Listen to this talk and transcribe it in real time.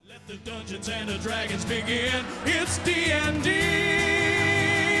The Dungeons and the Dragons begin. It's D&D.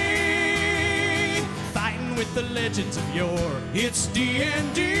 Fighting with the legends of yore. It's D&D.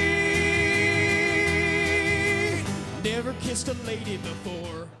 Never kissed a lady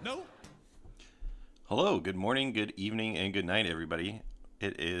before. No. Hello, good morning, good evening, and good night, everybody.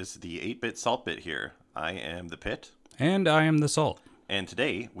 It is the 8-Bit Salt Bit here. I am the Pit. And I am the Salt. And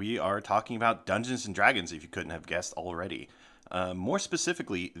today we are talking about Dungeons and Dragons, if you couldn't have guessed already. More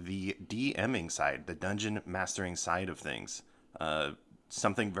specifically, the DMing side, the dungeon mastering side of things.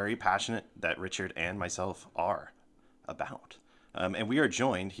 Something very passionate that Richard and myself are about. And we are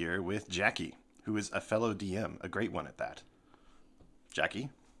joined here with Jackie, who is a fellow DM, a great one at that. Jackie?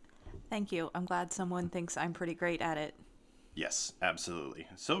 Thank you. I'm glad someone thinks I'm pretty great at it. Yes, absolutely.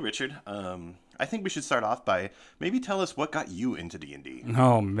 So, Richard, I think we should start off by maybe tell us what got you into D&D.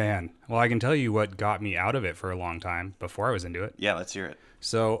 Oh, man. Well, I can tell you what got me out of it for a long time before I was into it. Yeah, let's hear it.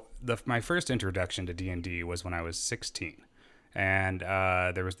 So my first introduction to D&D was when I was 16. And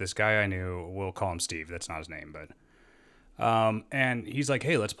there was this guy I knew, we'll call him Steve, that's not his name, but... and he's like,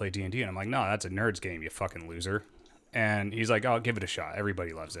 hey, let's play D&D. And I'm like, no, that's a nerd's game, you fucking loser. And he's like, I'll give it a shot.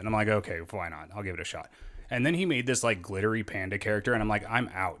 Everybody loves it. And I'm like, okay, why not? I'll give it a shot. And then he made this like glittery panda character, and I'm like, I'm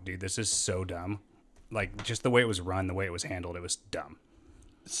out, dude. This is so dumb. Like just the way it was run, the way it was handled, it was dumb.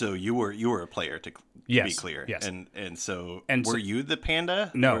 So you were a player to be clear. Yes. And so were you the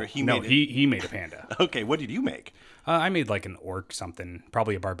panda? No, or he made a panda. Okay, what did you make? I made like an orc something,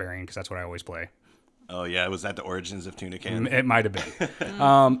 probably a barbarian because that's what I always play. Oh yeah, was that the origins of Tuna Can? It might have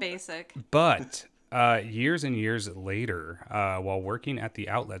been. Basic. But years and years later, while working at the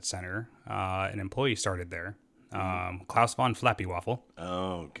outlet center, an employee started there, Klaus von Flappy Waffle.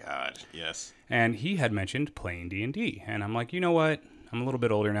 Oh, God, yes. And he had mentioned playing D&D. And I'm like, you know what? I'm a little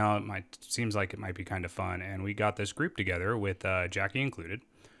bit older now. Seems like it might be kind of fun. And we got this group together with Jackie included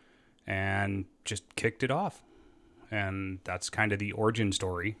and just kicked it off. And that's kind of the origin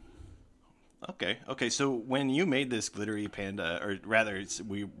story. Okay. So when you made this glittery panda, or rather,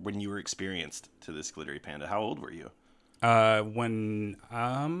 when you were experienced to this glittery panda, how old were you? When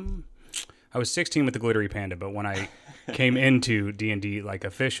I was 16 with the glittery panda, but when I came into D&D like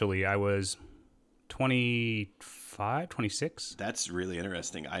officially, I was 25, 26. That's really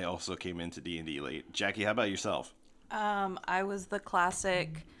interesting. I also came into D&D late. Jackie, how about yourself? I was the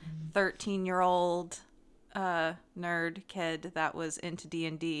classic 13-year-old nerd kid that was into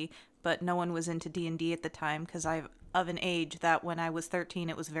D&D, but no one was into D&D at the time because I'm of an age that when I was 13,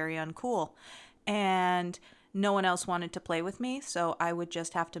 it was very uncool. And no one else wanted to play with me, so I would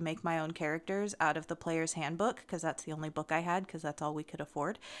just have to make my own characters out of the player's handbook because that's the only book I had because that's all we could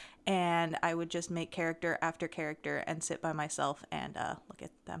afford. And I would just make character after character and sit by myself and look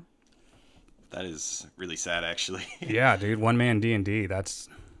at them. That is really sad, actually. Yeah, dude, one-man D&D, That's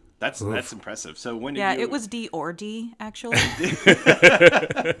impressive. So when did Yeah, you... it was D or D, actually.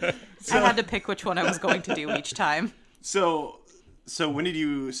 I had to pick which one I was going to do each time. So when did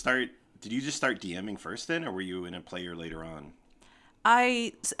you start? Did you just start DMing first then, or were you in a player later on?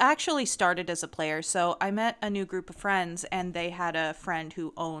 I actually started as a player. So I met a new group of friends, and they had a friend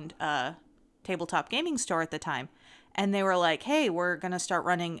who owned a tabletop gaming store at the time. And they were like, hey, we're going to start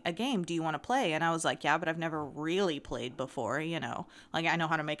running a game. Do you want to play? And I was like, yeah, but I've never really played before, Like, I know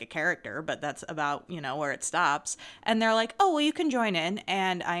how to make a character, but that's about, where it stops. And they're like, oh, well, you can join in.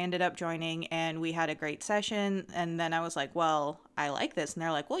 And I ended up joining, and we had a great session. And then I was like, well, I like this. And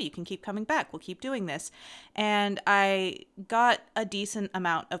they're like, well, you can keep coming back. We'll keep doing this. And I got a decent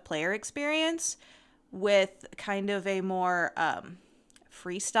amount of player experience with kind of a more...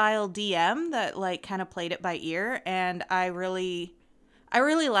 freestyle DM that like kind of played it by ear, and I really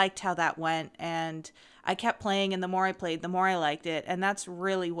liked how that went, and I kept playing, and the more I played the more I liked it, and that's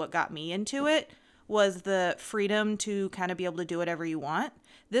really what got me into it, was the freedom to kind of be able to do whatever you want.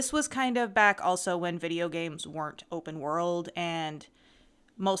 This was kind of back also when video games weren't open world, and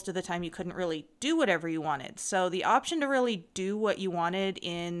most of the time you couldn't really do whatever you wanted, so the option to really do what you wanted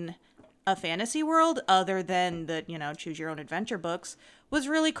in a fantasy world other than the, choose your own adventure books was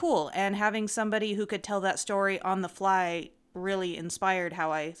really cool. And having somebody who could tell that story on the fly really inspired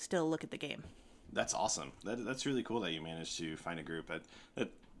how I still look at the game. That's awesome. That's really cool that you managed to find a group.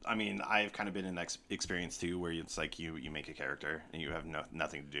 I mean, I've kind of been in that experience too, where it's like you make a character and you have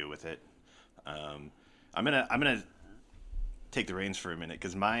nothing to do with it. I'm gonna take the reins for a minute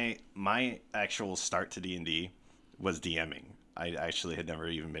because my actual start to D&D was DMing. I actually had never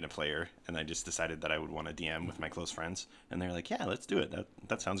even been a player, and I just decided that I would want to DM with my close friends, and they're like, yeah, let's do it.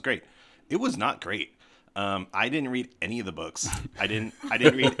 That sounds great. It was not great. I didn't read any of the books. I didn't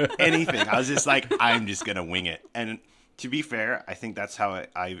read anything. I was just like, I'm just going to wing it. And To be fair, I think that's how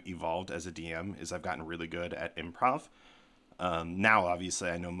I've evolved as a DM, is I've gotten really good at improv. Now, obviously,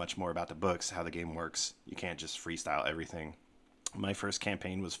 I know much more about the books, how the game works. You can't just freestyle everything. My first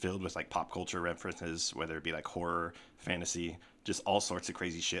campaign was filled with like pop culture references, whether it be like horror, fantasy, just all sorts of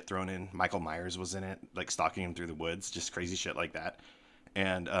crazy shit thrown in. Michael Myers was in it, like stalking him through the woods, just crazy shit like that.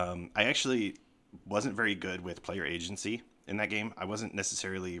 And I actually wasn't very good with player agency in that game. I wasn't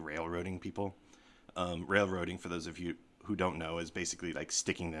necessarily railroading people. Railroading, for those of you who don't know, is basically like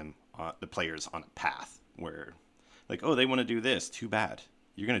sticking them, the players, on a path where, like, oh, they want to do this. Too bad.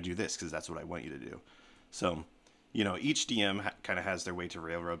 You're going to do this because that's what I want you to do. So, you know, each DM kind of has their way to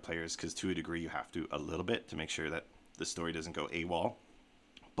railroad players, because to a degree you have to a little bit to make sure that the story doesn't go AWOL.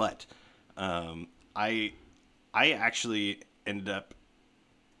 But I actually ended up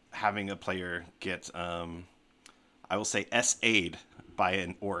having a player get, I will say, SA'd by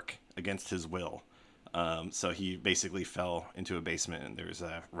an orc against his will. So he basically fell into a basement, and there's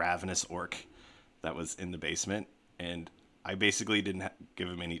a ravenous orc that was in the basement, and I basically didn't give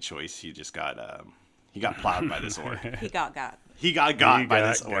him any choice. He just got plowed by this orc. He got. He got by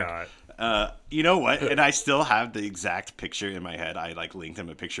this orc. You know what? And I still have the exact picture in my head. I like linked him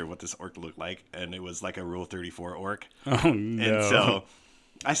a picture of what this orc looked like, and it was like a Rule 34 orc. Oh no! And so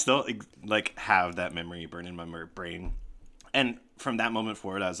I still like have that memory burned in my brain. And from that moment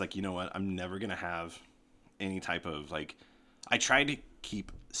forward, I was like, you know what? I'm never gonna have any type of like. I tried to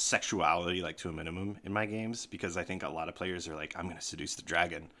keep sexuality like to a minimum in my games, because I think a lot of players are like, I'm gonna seduce the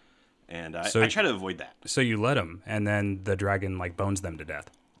dragon, and I try to avoid that. So you let him, and then the dragon like bones them to death.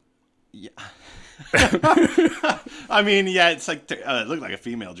 Yeah. I mean, yeah, it's like it looked like a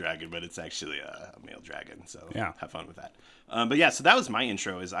female dragon, but it's actually a male dragon. So yeah, have fun with that. But yeah, so that was my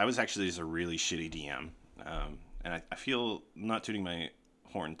intro. Is I was actually just a really shitty DM, and I feel, not tooting my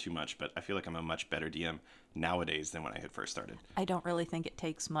horn too much, but I feel like I'm a much better DM nowadays than when I had first started. I don't really think it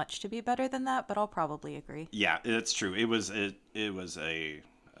takes much to be better than that, but I'll probably agree. Yeah, it's true. It was a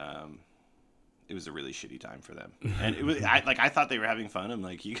really shitty time for them, and it was I thought they were having fun. I'm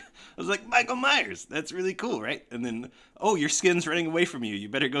like, I was like, Michael Myers, that's really cool, right? And then, oh, your skin's running away from you. You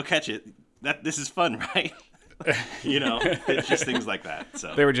better go catch it. This is fun, right? You know, it's just things like that.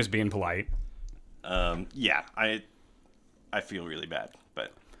 So they were just being polite. Yeah, I feel really bad,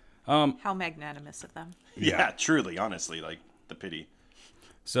 but how magnanimous of them. Yeah, truly, honestly, like the pity.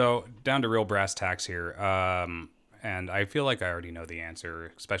 So down to real brass tacks here. And I feel like I already know the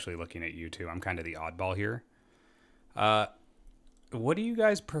answer, especially looking at you two. I'm kind of the oddball here. What do you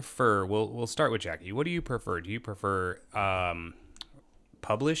guys prefer? We'll start with Jackie. What do you prefer? Do you prefer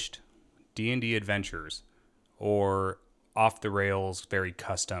published D&D adventures or off the rails, very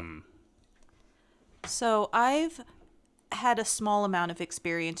custom? So I've had a small amount of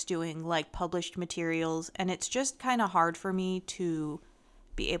experience doing like published materials, and it's just kind of hard for me to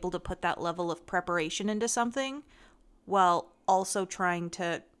be able to put that level of preparation into something while also trying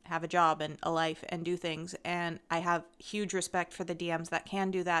to have a job and a life and do things. And I have huge respect for the DMs that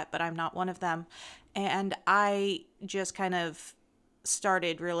can do that, but I'm not one of them. And I just kind of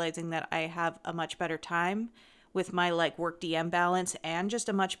started realizing that I have a much better time with my like work DM balance, and just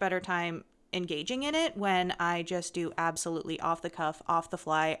a much better time engaging in it when I just do absolutely off the cuff, off the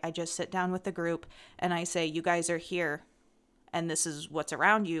fly. I just sit down with the group and I say, you guys are here and this is what's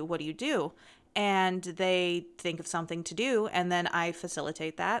around you. What do you do? And they think of something to do, and then I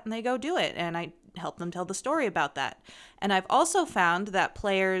facilitate that and they go do it, and I help them tell the story about that. And I've also found that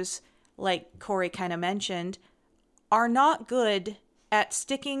players, like Corey kind of mentioned, are not good at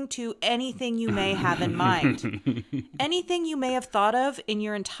sticking to anything you may have in mind. Anything you may have thought of in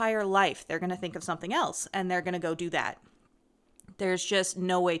your entire life, they're going to think of something else and they're going to go do that. There's just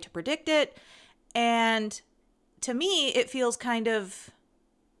no way to predict it. And to me, it feels kind of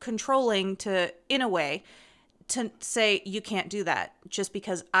controlling to, in a way, to say you can't do that just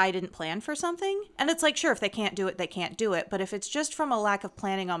because I didn't plan for something. And it's like, sure, if they can't do it, they can't do it. But if it's just from a lack of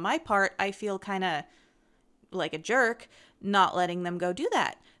planning on my part, I feel kind of like a jerk not letting them go do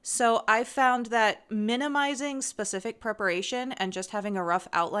that. So I found that minimizing specific preparation and just having a rough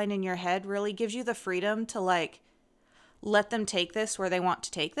outline in your head really gives you the freedom to like let them take this where they want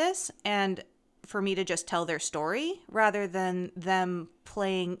to take this, and for me to just tell their story rather than them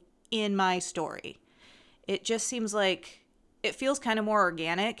playing in my story. It just seems like it feels kind of more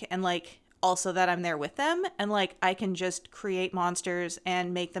organic, and like also that I'm there with them, and like I can just create monsters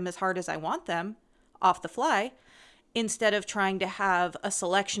and make them as hard as I want them off the fly, instead of trying to have a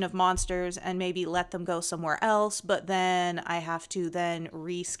selection of monsters and maybe let them go somewhere else, but then I have to then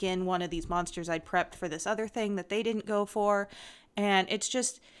reskin one of these monsters I'd prepped for this other thing that they didn't go for. And it's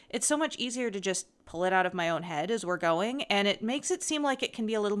so much easier to just pull it out of my own head as we're going, and it makes it seem like it can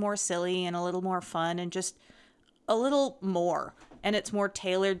be a little more silly and a little more fun and just a little more. And it's more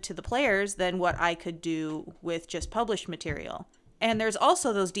tailored to the players than what I could do with just published material. And there's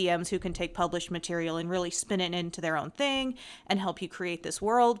also those DMs who can take published material and really spin it into their own thing and help you create this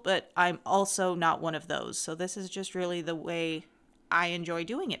world, but I'm also not one of those. So this is just really the way I enjoy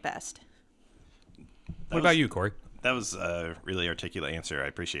doing it best. What about you, Corey? That was a really articulate answer. I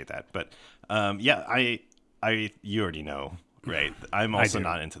appreciate that. But yeah, you already know, right? I'm also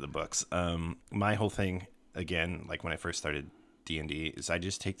not into the books. My whole thing, again, like when I first started D&D, is I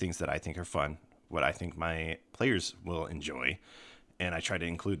just take things that I think are fun, what I think my players will enjoy, and I try to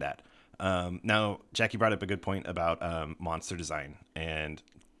include that. Now, Jackie brought up a good point about monster design and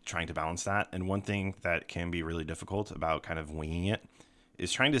trying to balance that. And one thing that can be really difficult about kind of winging it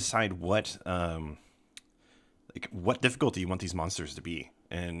is trying to decide what difficulty you want these monsters to be.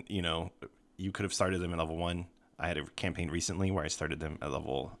 And, you know, you could have started them at level 1. I had a campaign recently where I started them at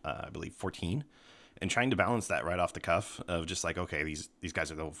level, I believe, 14. And trying to balance that right off the cuff of just like, okay, these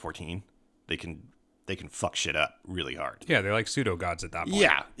guys are level 14. They can fuck shit up really hard. Yeah, they're like pseudo gods at that point.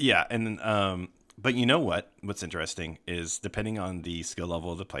 Yeah. And but you know what's interesting is depending on the skill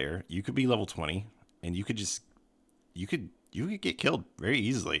level of the player, you could be level 20 and you could get killed very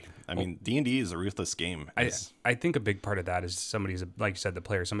easily. I mean, D&D is a ruthless game. I think a big part of that is somebody's, like you said, the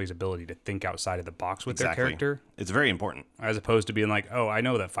player, somebody's ability to think outside of the box with their character. It's very important. As opposed to being like, oh, I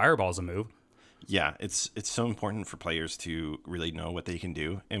know that fireball's a move. Yeah, it's so important for players to really know what they can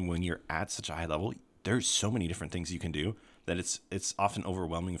do. And when you're at such a high level, there's so many different things you can do that it's often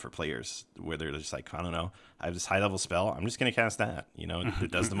overwhelming for players where they're just like, I don't know, I have this high level spell, I'm just going to cast that. You know,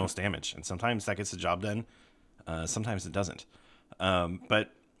 it does the most damage. And sometimes that gets the job done. Sometimes it doesn't. But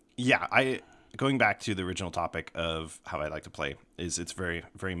yeah, going back to the original topic of how I like to play is it's very,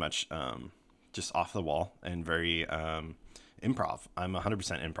 very much just off the wall and very improv. I'm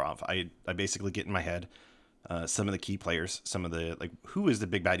 100% improv. I basically get in my head some of the key players, some of the, like, who is the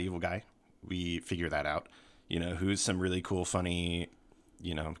big bad evil guy? We figure that out. You know, who's some really cool, funny,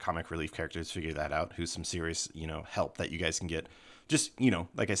 you know, comic relief characters, figure that out. Who's some serious, you know, help that you guys can get. Just, you know,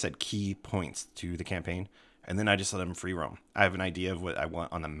 like I said, key points to the campaign. And then I just let them free roam. I have an idea of what I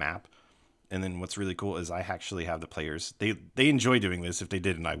want on the map. And then what's really cool is I actually have the players. They enjoy doing this. If they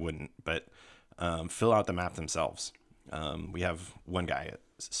didn't, I wouldn't. But fill out the map themselves. We have one guy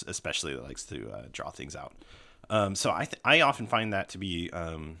especially that likes to draw things out. So I often find that to be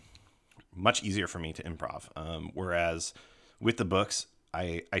much easier for me to improv. Whereas with the books,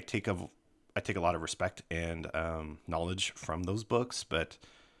 I take a lot of respect and knowledge from those books. But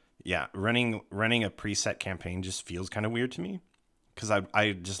yeah, running a preset campaign just feels kind of weird to me because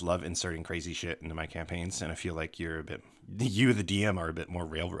I just love inserting crazy shit into my campaigns, and I feel like you, the DM, are a bit more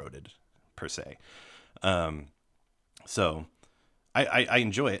railroaded per se. So I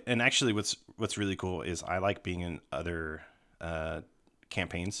enjoy it. And actually what's really cool is I like being in other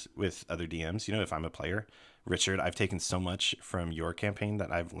campaigns with other DMs. You know, if I'm a player, Richard, I've taken so much from your campaign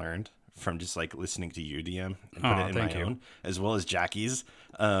that I've learned from just like listening to you DM and put it in my own, as well as Jackie's.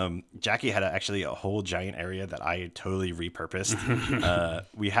 Jackie had actually a whole giant area that I totally repurposed.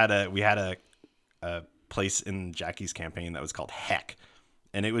 We had a place in Jackie's campaign that was called Heck.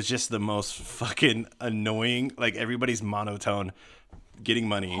 And it was just the most fucking annoying, like everybody's monotone, getting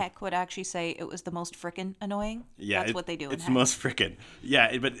money. Heck would actually say it was the most frickin' annoying. Yeah, that's what they do in It's Heck. the most frickin'.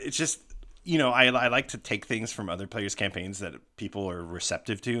 Yeah, but it's just, you know, I like to take things from other players' campaigns that people are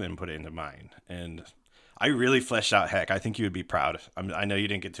receptive to and put it into mine. And I really fleshed out Heck. I think you would be proud. I know you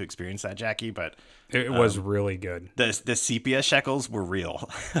didn't get to experience that, Jackie, but it was really good. The sepia shekels were real.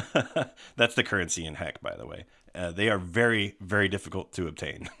 That's the currency in Heck, by the way. They are very, very difficult to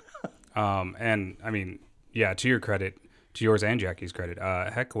obtain. And I mean, yeah, to your credit, to yours and Jackie's credit,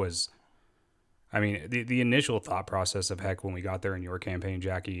 Heck was, I mean, the initial thought process of Heck when we got there in your campaign,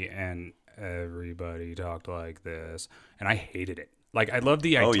 Jackie, and everybody talked like this, and I hated it. Like, I love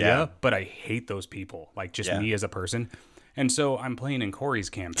the idea, but I hate those people, like just me as a person. And so I'm playing in Corey's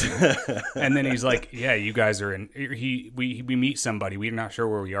campaign, and then he's like, yeah, you guys are in, we meet somebody, we're not sure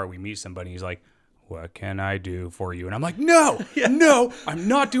where we are, we meet somebody, he's like, what can I do for you? And I'm like, no, I'm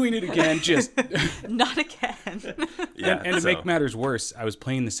not doing it again. Just not again. Yeah. And to make matters worse, I was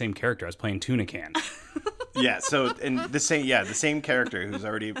playing the same character. I was playing Tuna Can. Yeah. So, and the same character who's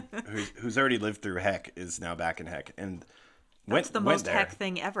already lived through Heck is now back in Heck, and that's the most Heck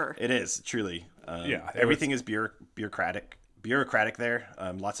thing ever. It is truly. Everything is bureaucratic there.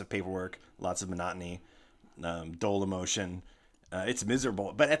 Lots of paperwork, lots of monotony, dull emotion. It's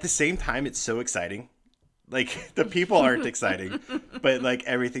miserable, but at the same time, it's so exciting. Like, the people aren't exciting, but like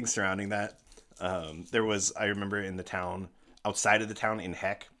everything surrounding that. There was, I remember in the town, outside of the town in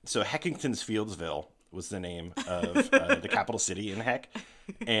Heck. So Heckington's Fieldsville was the name of the capital city in Heck.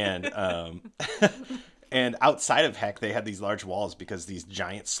 And and outside of Heck, they had these large walls because these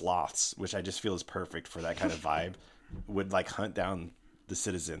giant sloths, which I just feel is perfect for that kind of vibe, would like hunt down the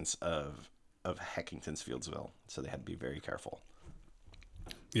citizens of Heckington's Fieldsville. So they had to be very careful.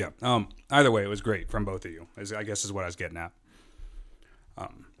 Yeah. Either way, it was great from both of you, I guess is what I was getting at.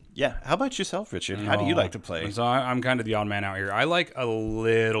 Yeah. How about yourself, Richard? How do you like to play? So I'm kind of the odd man out here. I like a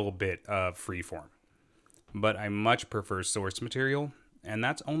little bit of freeform, but I much prefer source material. And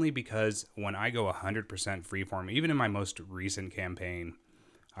that's only because when I go 100% freeform, even in my most recent campaign,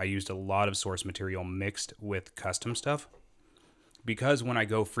 I used a lot of source material mixed with custom stuff. Because when I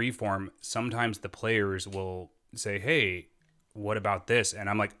go freeform, sometimes the players will say, hey, what about this? And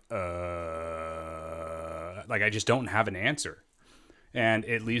I'm like I just don't have an answer. And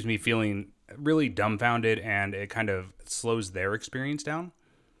it leaves me feeling really dumbfounded, and it kind of slows their experience down.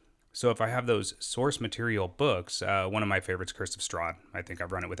 So if I have those source material books, one of my favorites, Curse of Strahd. I think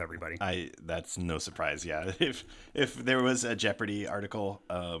I've run it with everybody. That's no surprise. Yeah, if there was a Jeopardy article,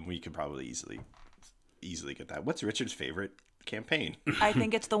 we could probably easily get that. What's Richard's favorite campaign? I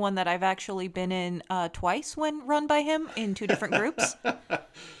think it's the one that I've actually been in twice when run by him in 2 different groups.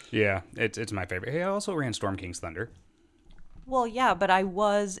 Yeah, it's my favorite. Hey, I also ran Storm King's Thunder. Well, yeah, but I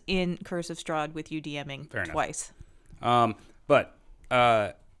was in Curse of Strahd with you DMing twice. But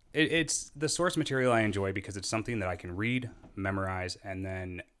it's the source material I enjoy because it's something that I can read, memorize, and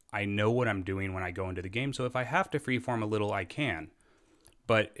then I know what I'm doing when I go into the game. So if I have to freeform a little, I can.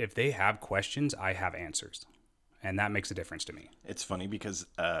 But if they have questions, I have answers. And that makes a difference to me. It's funny because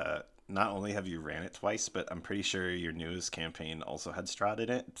not only have you ran it twice, but I'm pretty sure your newest campaign also had Strahd in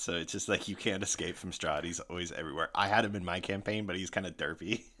it. So it's just like you can't escape from Strahd. He's always everywhere. I had him in my campaign, but he's kind of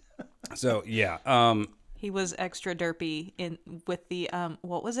derpy. So, yeah. He was extra derpy with the,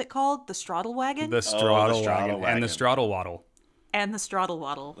 what was it called? The straddle wagon? The straddle wagon. And the straddle waddle. And the straddle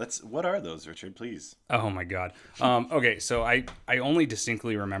waddle. What are those, Richard, please? Oh, my God. Okay, so I only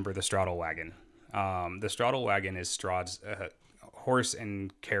distinctly remember the straddle wagon. The straddle wagon is Strahd's horse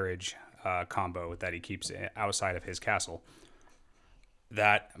and carriage combo that he keeps outside of his castle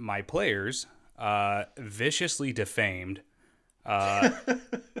that my players viciously defamed.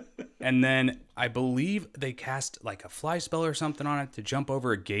 And then I believe they cast like a fly spell or something on it to jump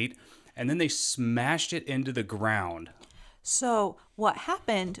over a gate, and then they smashed it into the ground. So what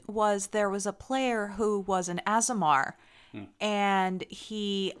happened was there was a player who was an Azamar, and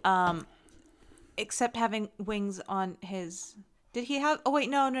he, except having wings on his... Did he have... Oh, wait,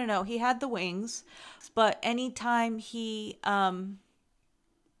 no. He had the wings, but anytime he, about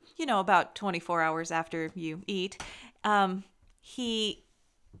 24 hours after you eat, he...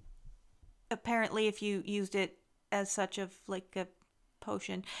 Apparently, if you used it as such of like a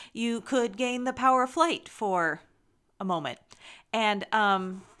potion, you could gain the power of flight for a moment. And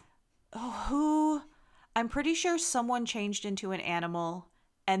I'm pretty sure someone changed into an animal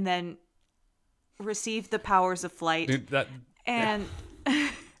and then received the powers of flight. Dude, that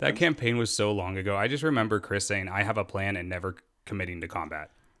campaign was so long ago. I just remember Chris saying, "I have a plan," and never committing to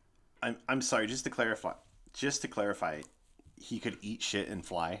combat. I'm sorry. Just to clarify, he could eat shit and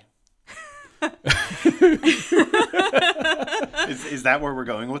fly. Is that where we're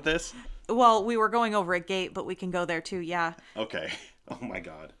going with this? Well, we were going over a gate, but we can go there too. Yeah. Okay. Oh my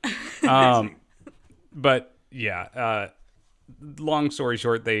God. But yeah. Long story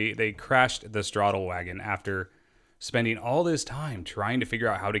short, they crashed the straddle wagon after spending all this time trying to figure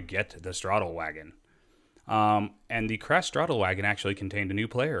out how to get to the straddle wagon. And the crashed straddle wagon actually contained a new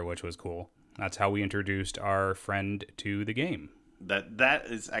player, which was cool. That's how we introduced our friend to the game. That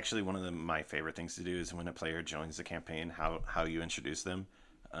is actually one of my favorite things to do is when a player joins the campaign, how you introduce them.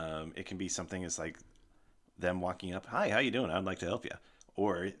 It can be something as like them walking up, "Hi, how you doing? I'd like to help you."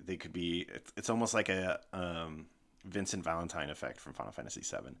 Or they could be, it's almost like a Vincent Valentine effect from Final Fantasy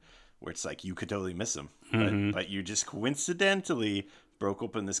VII, where it's like you could totally miss him, but you just coincidentally broke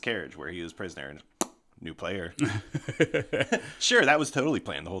open this carriage where he was prisoner and new player. Sure, that was totally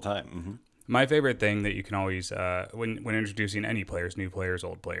planned the whole time. Mm-hmm. My favorite thing that you can always, when introducing any players, new players,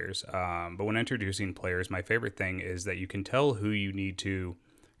 old players, but when introducing players, my favorite thing is that you can tell who you need to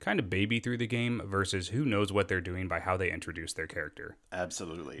kind of baby through the game versus who knows what they're doing by how they introduce their character.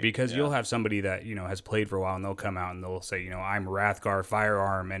 Absolutely. Because you'll have somebody that, has played for a while and they'll come out and they'll say, I'm Rathgar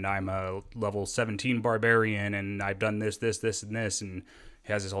Firearm and I'm a level 17 barbarian and I've done this, and this, and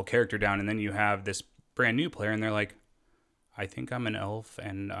he has his whole character down. And then you have this brand new player and they're like, I think I'm an elf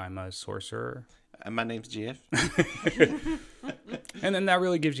and I'm a sorcerer. My name's Jeff. And then that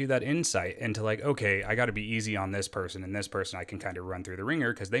really gives you that insight into like, okay, I got to be easy on this person, and this person I can kind of run through the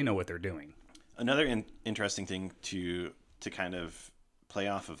ringer because they know what they're doing. Another interesting thing to kind of play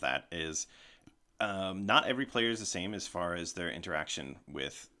off of that is not every player is the same as far as their interaction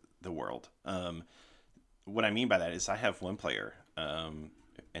with the world. What I mean by that is I have one player,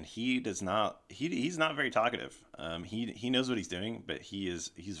 and he does not. He's not very talkative. He knows what he's doing, but he's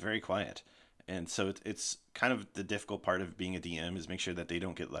very quiet. And so it's kind of the difficult part of being a DM is make sure that they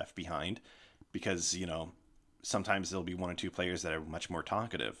don't get left behind, because sometimes there'll be one or two players that are much more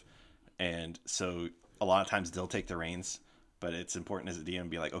talkative, and so a lot of times they'll take the reins. But it's important as a DM to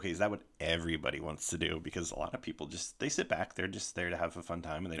be like, okay, is that what everybody wants to do? Because a lot of people they sit back, they're just there to have a fun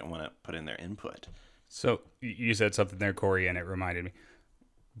time, and they don't want to put in their input. So you said something there, Corey, and it reminded me.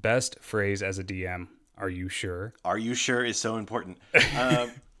 Best phrase as a DM, are you sure? Are you sure is so important.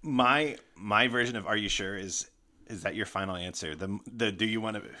 My version of are you sure is that your final answer? The do you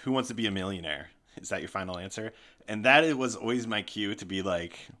want to, who wants to be a millionaire? Is that your final answer? And that was always my cue to be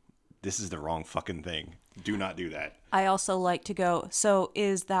like, this is the wrong fucking thing. Do not do that. I also like to go, so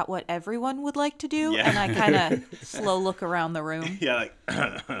is that what everyone would like to do? Yeah. And I kind of slow look around the room. Yeah, like,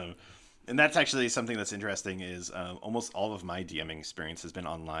 and that's actually something that's interesting is almost all of my DMing experience has been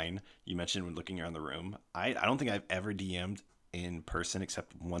online. You mentioned when looking around the room. I don't think I've ever DM'd in person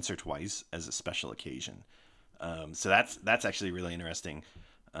except once or twice as a special occasion. So that's actually really interesting.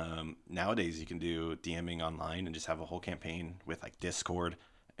 Nowadays you can do DMing online and just have a whole campaign with like Discord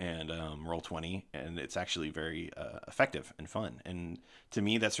and Roll20, and it's actually very effective and fun. And to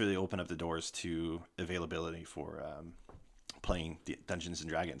me, that's really opened up the doors to availability for playing Dungeons and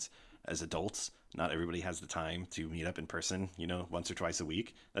Dragons. As adults, not everybody has the time to meet up in person, once or twice a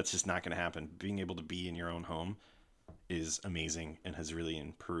week. That's just not going to happen. Being able to be in your own home is amazing and has really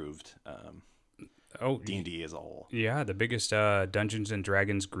improved D&D as a whole. Yeah, the biggest Dungeons and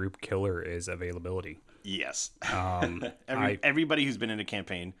Dragons group killer is availability. Yes. Everybody who's been in a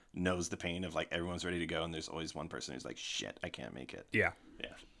campaign knows the pain of like everyone's ready to go, and there's always one person who's like, shit, I can't make it. Yeah.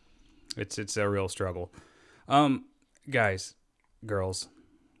 Yeah. It's a real struggle. Guys, girls,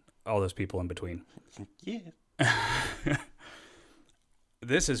 all those people in between. Yeah.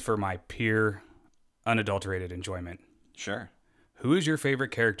 This is for my pure, unadulterated enjoyment. Sure. Who is your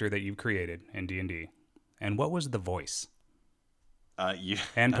favorite character that you've created in D&D? And what was the voice?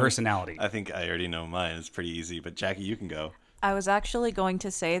 And personality. I think I already know mine. It's pretty easy, but Jackie, you can go. I was actually going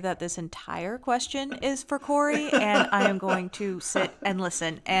to say that this entire question is for Corey, and I am going to sit and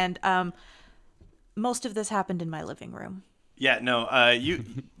listen. And most of this happened in my living room. Yeah, no,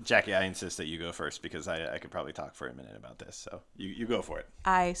 Jackie, I insist that you go first because I could probably talk for a minute about this. So you go for it.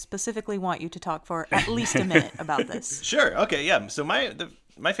 I specifically want you to talk for at least a minute about this. Sure. Okay. Yeah. So my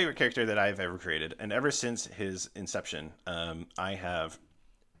favorite character that I've ever created, and ever since his inception, I have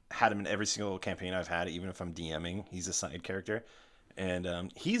had him in every single campaign I've had, even if I'm DMing. He's a side character,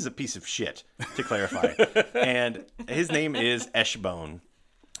 and he's a piece of shit, to clarify. And his name is Eshbone.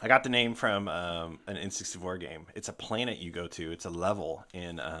 I got the name from an N64 game. It's a planet you go to. It's a level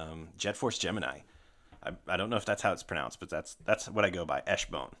in Jet Force Gemini. I don't know if that's how it's pronounced, but that's what I go by,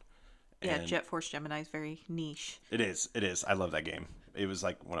 Eshbone. Yeah, Jet Force Gemini is very niche. It is. I love that game. It was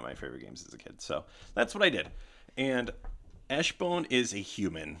like one of my favorite games as a kid. So that's what I did. And Eshbone is a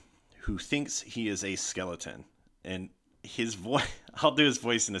human who thinks he is a skeleton. And his voice, I'll do his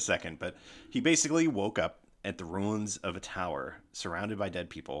voice in a second, but he basically woke up at the ruins of a tower surrounded by dead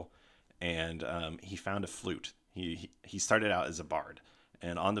people, and he found a flute. He started out as a bard,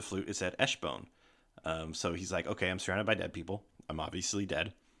 and on the flute it said Eshbone. So he's like, okay, I'm surrounded by dead people. I'm obviously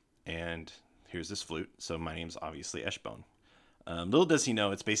dead, and here's this flute. So my name's obviously Eshbone. Little does he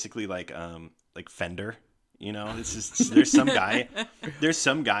know, it's basically like Fender. It's just there's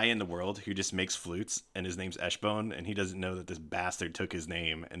some guy in the world who just makes flutes, and his name's Eshbone, and he doesn't know that this bastard took his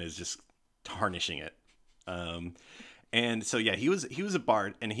name and is just tarnishing it. And so yeah, he was a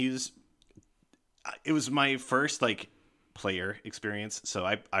bard, and it was my first player experience. So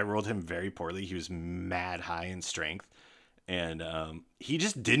I rolled him very poorly. He was mad high in strength, and he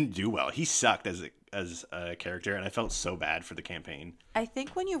just didn't do well. He sucked as a character, and I felt so bad for the campaign. I think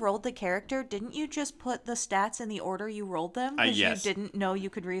when you rolled the character, didn't you just put the stats in the order you rolled them? Because yes. You didn't know you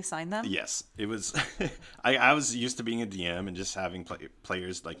could reassign them? Yes. It was... I was used to being a DM and just having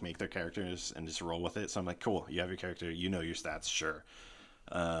players make their characters and just roll with it. So I'm like, cool, you have your character, you know your stats, sure.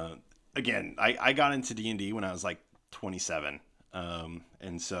 Again, I got into D&D when I was 27.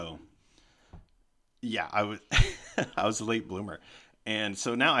 And so... Yeah, I was a late bloomer. And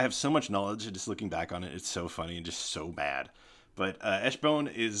so now I have so much knowledge, and just looking back on it, it's so funny and just so bad. But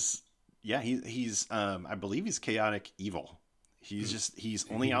Eshbone is Yeah, he's I believe he's chaotic evil. He's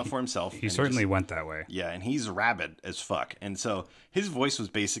only out for himself. He certainly went that way. Yeah, and he's rabid as fuck. And so his voice was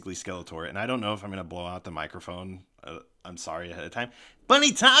basically Skeletor. And I don't know if I'm gonna blow out the microphone. I'm sorry ahead of time. But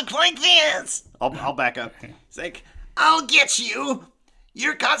he talked like this. I'll back up. It's like, I'll get you.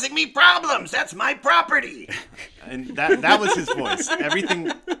 You're causing me problems. That's my property. And that was his voice.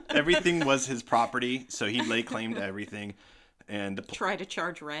 Everything was his property. So he lay claim to everything. And Try to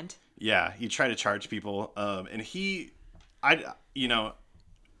charge rent. yeah, he tried to charge people. And he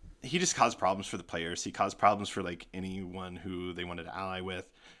just caused problems for the players. He caused problems for like anyone who they wanted to ally with.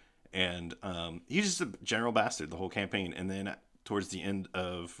 And he's just a general bastard the whole campaign. And then towards the end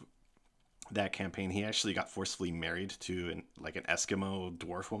of that campaign, he actually got forcefully married to an Eskimo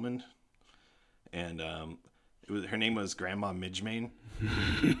dwarf woman. And her name was Grandma Midgemane.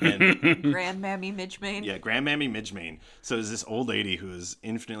 Grandmammy Midgemane. Yeah, Grandmammy Midgemane. So it's this old lady who is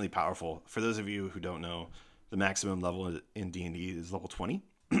infinitely powerful. For those of you who don't know, the maximum level in D&D is level 20.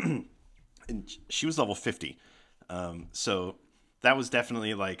 And she was level 50. So that was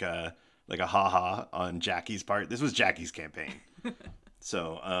definitely like a ha-ha on Jackie's part. This was Jackie's campaign.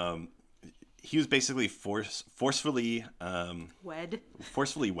 So he was basically forcefully wed.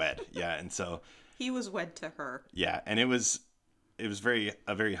 Forcefully wed, yeah. And so he was wed to her. Yeah, and it was a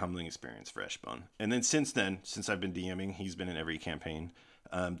very humbling experience for Eshbone. And then since I've been DMing, he's been in every campaign.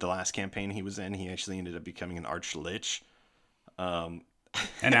 The last campaign he was in, he actually ended up becoming an arch-lich. An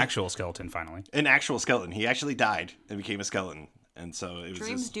actual skeleton, finally. An actual skeleton. He actually died and became a skeleton. And so it was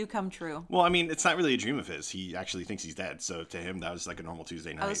Dreams do come true. Well, I mean, it's not really a dream of his. He actually thinks he's dead. So to him, that was like a normal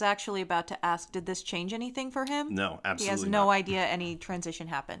Tuesday night. I was actually about to ask, did this change anything for him? No, absolutely He has no idea any transition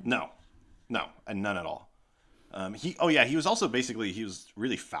happened. No, and none at all. He was also he was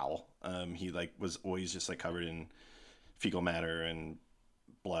really foul. He was always just covered in fecal matter and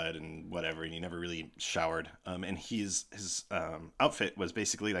blood and whatever, and he never really showered. And his outfit was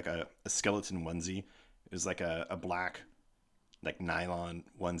basically like a skeleton onesie. It was like a black nylon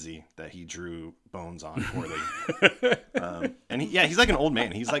onesie that he drew bones on poorly. And he's like an old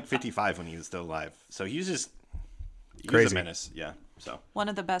man. He's like 55 when he was still alive. So he was a menace. Yeah. So one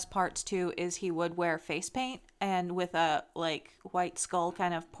of the best parts too is he would wear face paint and with a white skull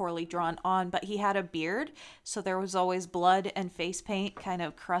kind of poorly drawn on, but he had a beard, so there was always blood and face paint kind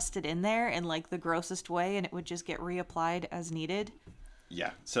of crusted in there in the grossest way, and it would just get reapplied as needed.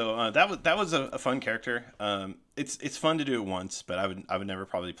 Yeah, so that was a fun character. It's fun to do it once, but I would never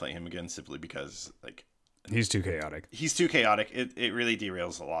probably play him again simply because he's too chaotic. He's too chaotic. It really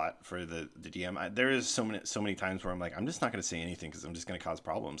derails a lot for the DM. There is so many times where I'm like, I'm just not going to say anything because I'm just going to cause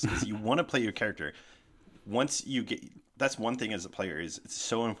problems. Because you want to play your character. Once you get, that's one thing as a player is it's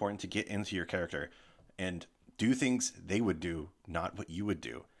so important to get into your character and do things they would do, not what you would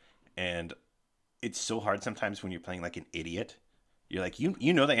do. And it's so hard sometimes when you're playing like an idiot. You're like,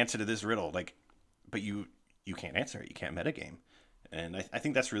 you know the answer to this riddle, but you can't answer it. You can't metagame. And I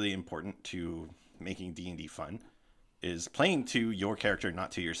think that's really important to making D&D fun, is playing to your character,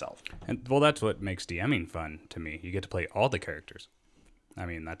 not to yourself. And well, that's what makes DMing fun to me. You get to play all the characters. I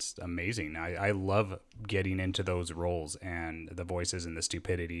mean, that's amazing. I love getting into those roles and the voices and the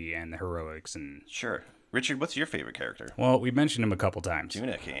stupidity and the heroics and sure. Richard, what's your favorite character? Well, we mentioned him a couple times.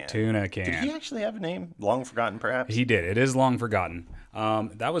 Tuna Can. Did he actually have a name? Long forgotten, perhaps? He did. It is long forgotten.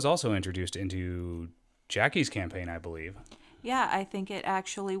 That was also introduced into Jackie's campaign, I believe. Yeah, I think it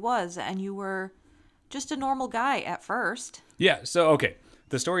actually was. And you were just a normal guy at first. Yeah, so, okay.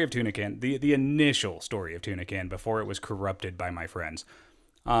 The story of Tuna Can, the initial story of Tuna Can before it was corrupted by my friends,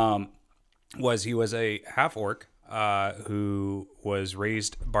 was he was a half-orc who was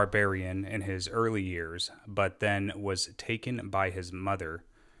raised barbarian in his early years, but then was taken by his mother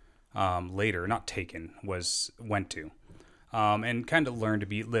later. Not taken, went to. And kind of learned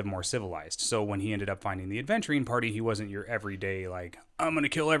to live more civilized. So when he ended up finding the adventuring party, he wasn't your everyday, I'm going to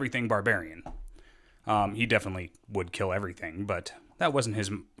kill everything barbarian. He definitely would kill everything, but that wasn't his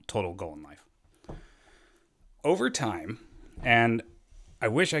total goal in life. Over time, and I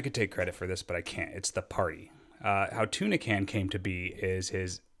wish I could take credit for this, but I can't. It's the party. How Tuna Can came to be is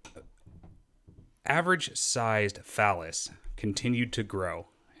his average-sized phallus continued to grow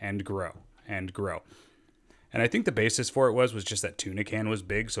and grow and grow. And I think the basis for it was just that Tuna Can was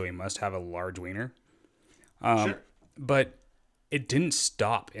big, so he must have a large wiener. Sure. But it didn't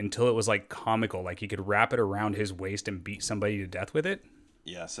stop until it was comical. He could wrap it around his waist and beat somebody to death with it.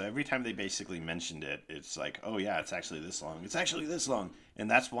 Yeah, so every time they basically mentioned it, it's like, oh yeah, it's actually this long. It's actually this long.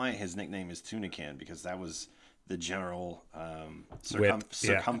 And that's why his nickname is Tuna Can, because that was the general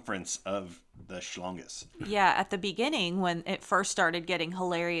circumference of the schlongest. Yeah, at the beginning when it first started getting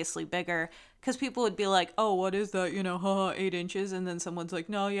hilariously bigger, because people would be like, "Oh, what is that? You know, haha, 8 inches," and then someone's like,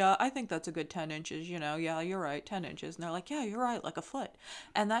 "No, yeah, I think that's a good 10 inches. You know, yeah, you're right, 10 inches," and they're like, "Yeah, you're right, like a foot,"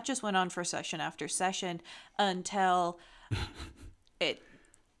 and that just went on for session after session until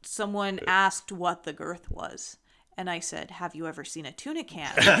someone asked what the girth was, and I said, "Have you ever seen a tuna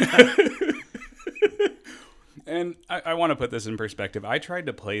can?" And I want to put this in perspective. I tried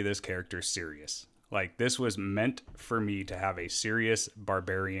to play this character serious. Like, this was meant for me to have a serious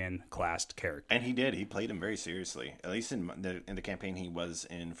barbarian classed character. And he did. He played him very seriously. At least in the campaign he was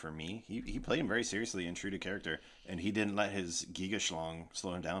in for me. He played him very seriously and true to character. And he didn't let his Giga Schlong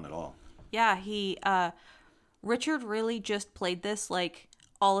slow him down at all. Yeah, Richard really just played this like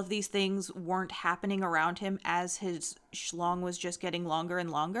all of these things weren't happening around him as his schlong was just getting longer and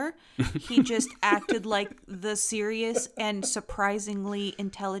longer. He just acted like the serious and surprisingly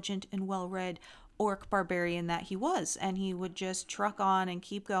intelligent and well-read orc barbarian that he was. And he would just truck on and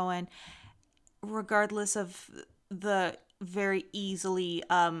keep going regardless of the very easily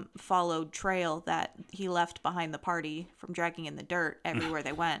followed trail that he left behind the party from dragging in the dirt everywhere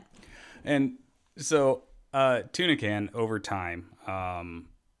they went. And so Tuna Can, over time,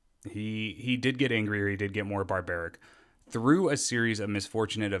 he did get angrier, he did get more barbaric through a series of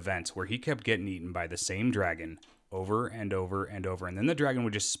misfortunate events where he kept getting eaten by the same dragon over and over and over. And then the dragon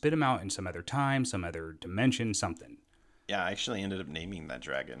would just spit him out in some other time, some other dimension, something. Yeah, I actually ended up naming that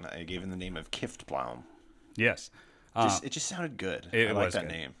dragon. I gave him the name of Kiftblaum. Yes. It just sounded good. I It like was that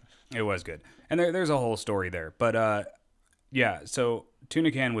good. name. It was good. And there's a whole story there. But yeah, so Tuna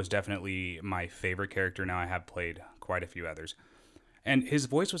Can was definitely my favorite character. Now I have played quite a few others. And his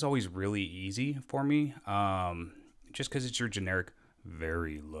voice was always really easy for me, just because it's your generic,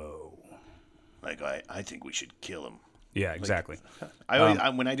 very low. Like, I think we should kill him. Yeah, exactly. I always,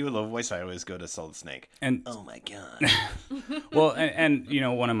 when I do a low voice, I always go to Solid Snake. And Oh my god. well, and you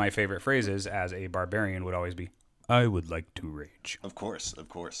know, one of my favorite phrases as a barbarian would always be, "I would like to rage." Of course,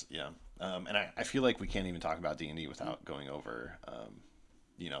 yeah. And I feel like we can't even talk about D&D without going over,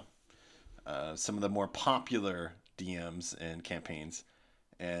 some of the more popular DMs and campaigns.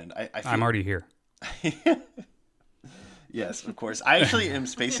 And I feel, I'm already here. yes, of course. I actually am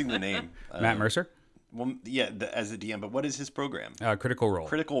spacing the name. Matt Mercer, Well, yeah, as a DM, but what is his program? Critical Role.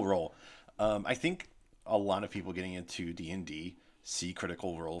 Critical Role. I think a lot of people getting into D&D see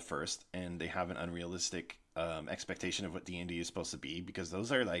Critical Role first, and they have an unrealistic expectation of what D&D is supposed to be, because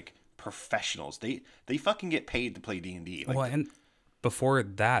those are like professionals. They fucking get paid to play D&D. Like, Well, and before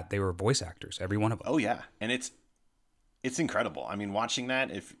that, they were voice actors, every one of them. oh yeah, and it's incredible. I mean, watching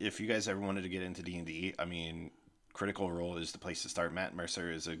that, if you guys ever wanted to get into D&D, I mean, Critical Role is the place to start. Matt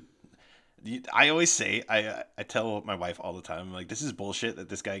Mercer is I always say, I tell my wife all the time, I'm like, this is bullshit that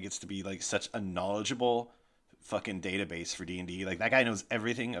this guy gets to be like such a knowledgeable fucking database for D&D. Like, that guy knows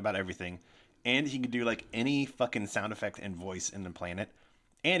everything about everything, and he can do like any fucking sound effect and voice in the planet,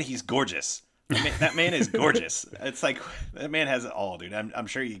 and he's gorgeous. That man is gorgeous. It's like, that man has it all, dude. I'm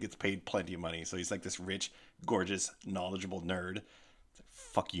sure he gets paid plenty of money, so he's like this rich, gorgeous, knowledgeable nerd. It's like,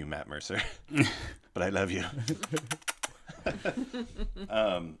 fuck you, Matt Mercer. But I love you.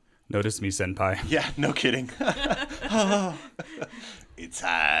 Notice me, senpai. Yeah, no kidding. It's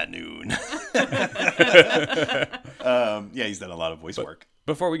high noon. Yeah, he's done a lot of voice work.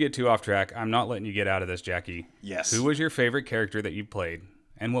 Before we get too off track, I'm not letting you get out of this, Jackie. Yes. Who was your favorite character that you played?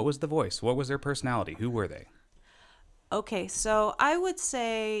 And what was the voice? What was their personality? Who were they? Okay, so I would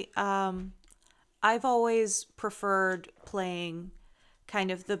say I've always preferred playing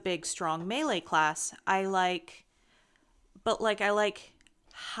kind of the big, strong melee class. I like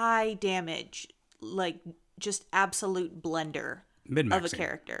high damage, like just absolute blender of a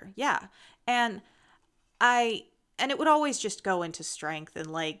character. Yeah. And it would always just go into strength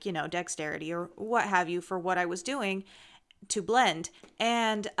and like, you know, dexterity or what have you for what I was doing to blend.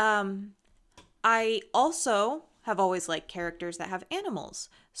 And I also have always liked characters that have animals.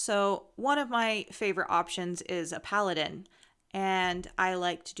 So one of my favorite options is a paladin, and I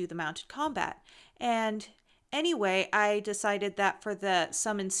like to do the mounted combat. And anyway, I decided that for the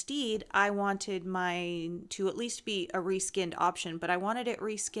summon steed, I wanted mine to at least be a reskinned option, but I wanted it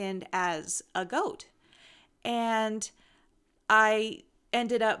reskinned as a goat. And I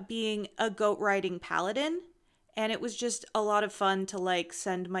ended up being a goat riding paladin. And it was just a lot of fun to like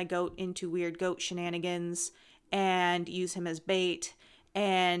send my goat into weird goat shenanigans and use him as bait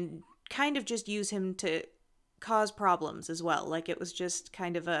and kind of just use him to cause problems as well. Like, it was just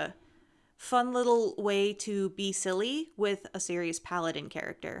kind of a fun little way to be silly with a serious paladin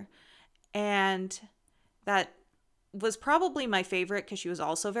character. And that was probably my favorite because she was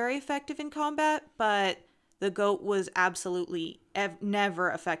also very effective in combat, but the goat was absolutely never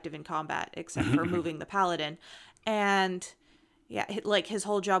effective in combat except for moving the paladin. And yeah, like his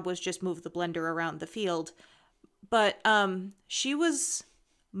whole job was just move the blender around the field. But she was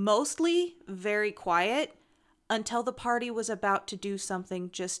mostly very quiet until the party was about to do something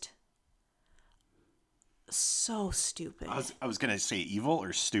just so stupid. I was going to say evil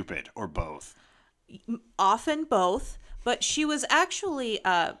or stupid or both. Often both, but she was actually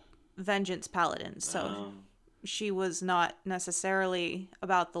a vengeance paladin, so she was not necessarily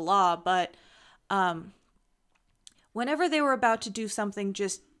about the law, but whenever they were about to do something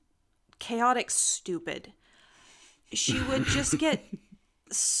just chaotic stupid, she would just get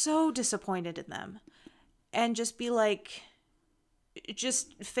so disappointed in them and just be like,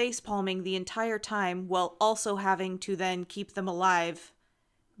 just face palming the entire time while also having to then keep them alive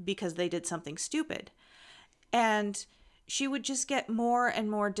because they did something stupid. And she would just get more and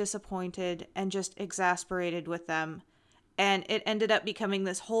more disappointed and just exasperated with them. And it ended up becoming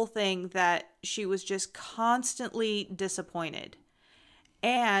this whole thing that she was just constantly disappointed.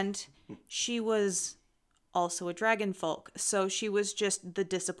 And she was also a dragon folk, so she was just the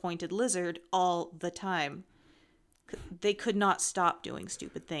disappointed lizard all the time. They could not stop doing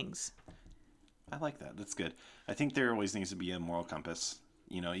stupid things. I like that. That's good. I think there always needs to be a moral compass.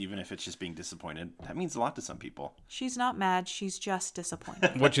 You know, even if it's just being disappointed, that means a lot to some people. She's not mad. She's just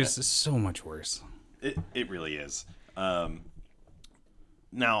disappointed. Which is so much worse. It really is.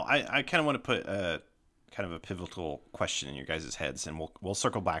 Now, I kind of want to put kind of a pivotal question in your guys' heads, and we'll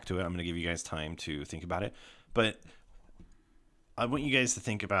circle back to it. I'm going to give you guys time to think about it. But I want you guys to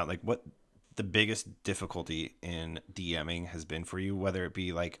think about, like, what the biggest difficulty in DMing has been for you, whether it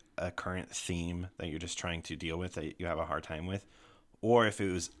be, like, a current theme that you're just trying to deal with that you have a hard time with, or if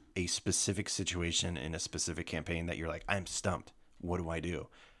it was a specific situation in a specific campaign that you're like, I'm stumped. What do I do?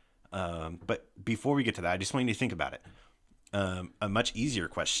 But before we get to that, I just want you to think about it. A much easier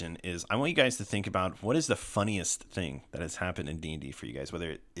question is, I want you guys to think about what is the funniest thing that has happened in D&D for you guys,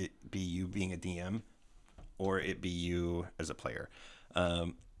 whether it be you being a DM or it be you as a player.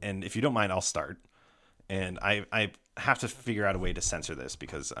 And if you don't mind, I'll start. And I have to figure out a way to censor this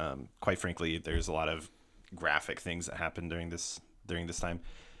because, quite frankly, there's a lot of graphic things that happen during this time.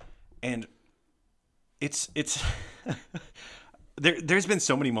 And it's there's been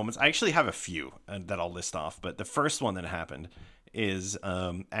so many moments. I actually have a few that I'll list off, but the first one that happened is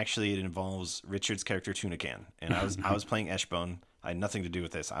actually it involves Richard's character Tunican, and I was playing Eshbone. I had nothing to do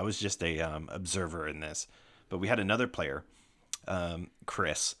with this. I was just a observer in this. But we had another player,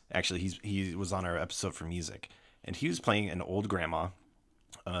 Chris. Actually, he was on our episode for music, and he was playing an old grandma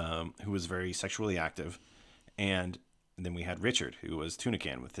who was very sexually active, and then we had Richard, who was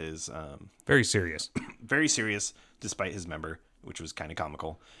Tunican with his Very serious. very serious, despite his member, which was kind of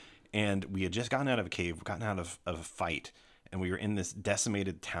comical. And we had just gotten out of a cave, gotten out of a fight, and we were in this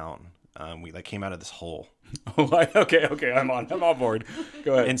decimated town. We came out of this hole. Oh, okay, I'm on board.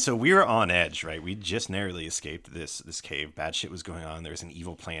 Go ahead. And so we were on edge, right? We just narrowly escaped this cave. Bad shit was going on. There was an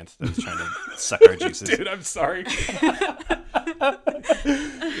evil plant that was trying to suck our juices. Dude, I'm sorry.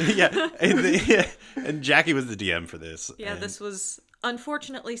 And Jackie was the DM for this. Yeah, and this was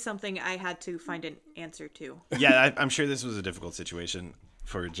unfortunately something I had to find an answer to. Yeah, I'm sure this was a difficult situation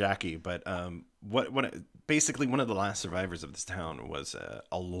for Jackie, but basically one of the last survivors of this town was a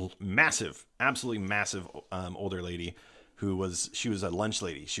massive, absolutely massive older lady she was a lunch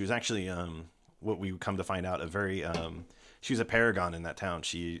lady. She was actually what we come to find out she was a paragon in that town.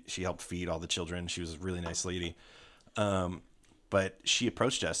 She helped feed all the children. She was a really nice lady. But she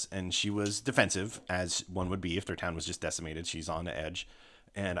approached us, and she was defensive, as one would be if their town was just decimated. She's on the edge.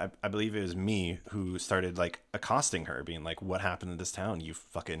 And I believe it was me who started, accosting her, being like, what happened to this town, you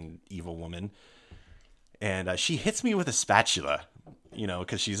fucking evil woman? And she hits me with a spatula,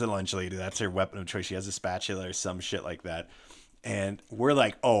 because she's a lunch lady. That's her weapon of choice. She has a spatula or some shit like that. And we're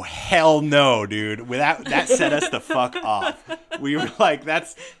like, oh, hell no, dude. That set us the fuck off. We were like,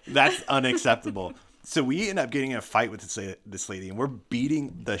 that's unacceptable. So we end up getting in a fight with this lady, and we're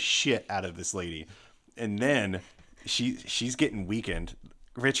beating the shit out of this lady. And then she's getting weakened.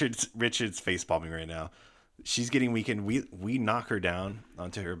 Richard's face palming right now. She's getting weakened. We knock her down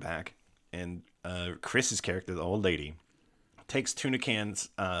onto her back, and Chris's character, the old lady, takes Tunican's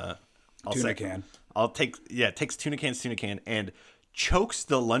takes Tunican's Tunican and chokes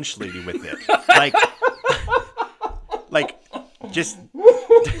the lunch lady with it.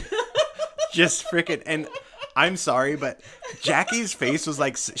 Just freaking. And I'm sorry, but Jackie's face was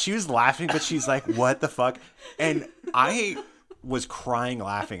like, she was laughing, but she's like, what the fuck? And was crying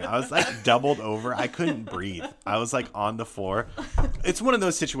laughing. I was like doubled over. I couldn't breathe. I was like on the floor. It's one of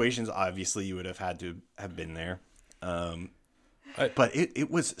those situations, obviously, you would have had to have been there. But it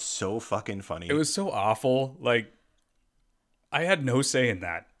was so fucking funny. It was so awful. Like, I had no say in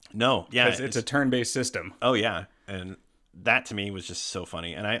that. No, yeah. It's a turn-based system. Oh, yeah. And that to me was just so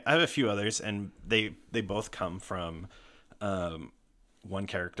funny. And I have a few others, and they both come from one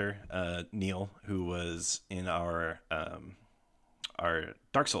character, Neil, who was in our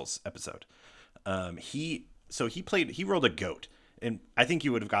Dark Souls episode. He rolled a goat, and I think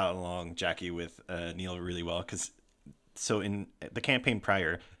you would have gotten along, Jackie, with Neil really well, because in the campaign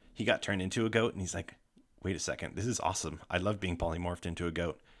prior, he got turned into a goat, and he's like, wait a second, this is awesome. I love being polymorphed into a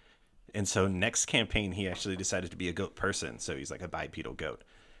goat. And so next campaign, he actually decided to be a goat person, so he's like a bipedal goat.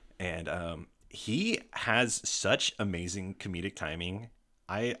 And he has such amazing comedic timing.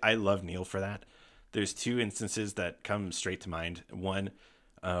 I love Neil for that. There's two instances that come straight to mind. One,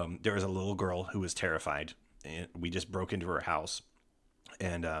 there was a little girl who was terrified, and we just broke into her house.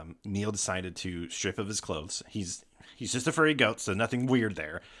 And Neil decided to strip of his clothes. He's just a furry goat, so nothing weird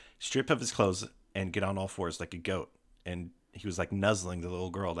there. Strip of his clothes and get on all fours like a goat. And he was like nuzzling the little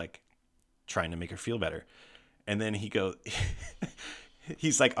girl, like trying to make her feel better. And then he's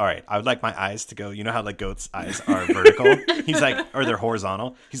like, all right, I would like my eyes to go, you know how like goats' eyes are vertical? He's like, or they're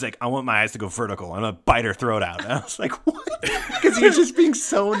horizontal. He's like, I want my eyes to go vertical. I'm going to bite her throat out. And I was like, what? Because he was just being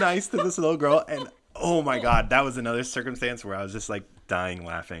so nice to this little girl. And oh my God, that was another circumstance where I was just like dying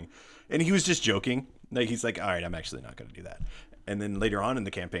laughing. And he was just joking. Like, he's like, all right, I'm actually not going to do that. And then later on in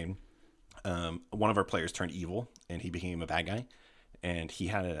the campaign, one of our players turned evil and he became a bad guy. And he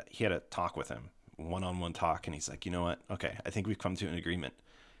had a talk with him, one-on-one talk, and he's like, you know what? Okay, I think we've come to an agreement.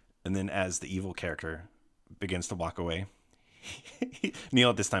 And then as the evil character begins to walk away, Neil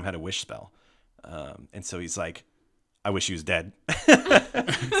at this time had a wish spell. And so he's like, I wish he was dead. So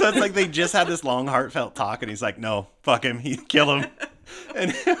it's like they just had this long, heartfelt talk, and he's like, no, fuck him. Kill him.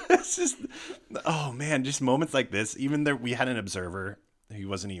 And it's just, oh man, just moments like this. Even though we had an observer, he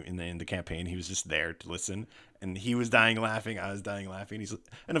wasn't even in the campaign. He was just there to listen. And he was dying laughing. I was dying laughing.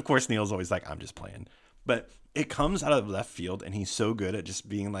 And of course, Neil's always like, I'm just playing. But it comes out of left field, and he's so good at just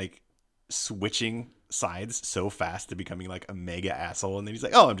being like switching sides so fast to becoming like a mega asshole. And then he's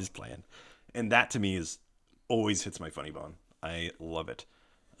like, oh, I'm just playing. And that to me always hits my funny bone. I love it.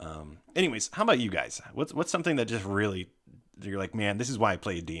 Anyways, how about you guys? What's something that just really, you're like, man, this is why I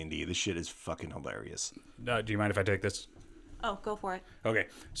play D&D. This shit is fucking hilarious. Do you mind if I take this? Oh, go for it. Okay,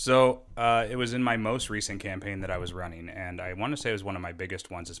 so it was in my most recent campaign that I was running, and I want to say it was one of my biggest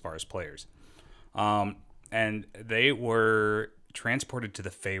ones as far as players. And they were transported to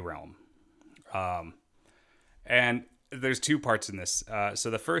the Fey Realm. And there's two parts in this. So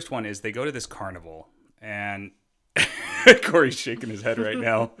the first one is they go to this carnival, and Corey's shaking his head right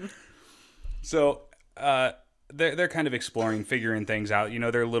now. So they're kind of exploring, figuring things out. You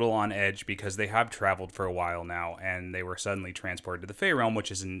know, they're a little on edge because they have traveled for a while now, and they were suddenly transported to the Fey Realm,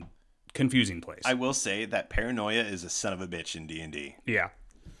 which is a confusing place. I will say that paranoia is a son of a bitch in D&D. Yeah.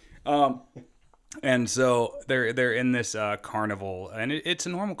 And so they're in this carnival, and it's a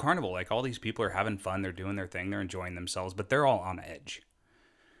normal carnival. Like, all these people are having fun, they're doing their thing, they're enjoying themselves, but they're all on edge.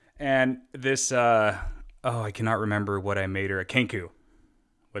 And this, I cannot remember what I made her. A Kenku.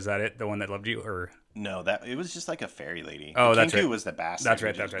 Was that it? The one that loved you, or? No, it was just like a fairy lady. Oh, the that's Kenku right. was the bastard. That's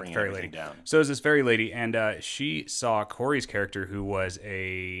right. Fairy lady. Down. So it was this fairy lady, and she saw Corey's character, who was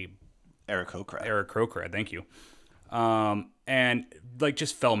a Aarakocra. Thank you. And like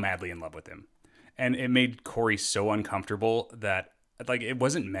just fell madly in love with him, and it made Corey so uncomfortable that like it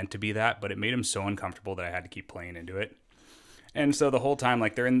wasn't meant to be that, but it made him so uncomfortable that I had to keep playing into it. And so the whole time,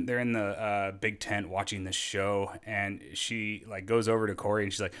 like they're in the big tent watching this show, and she like goes over to Corey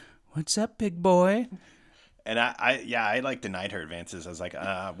and she's like, "What's up, big boy?" And I like denied her advances. I was like,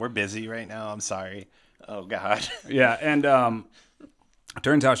 "We're busy right now. I'm sorry." Oh God. Yeah, and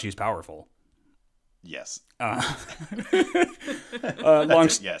turns out she's powerful. Yes.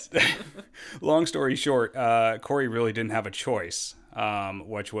 Yes. Long story short, Corey really didn't have a choice,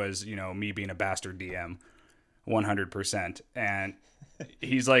 which was me being a bastard DM. 100%. And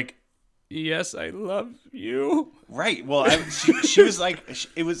he's like, yes, I love you. Right. Well, she was like,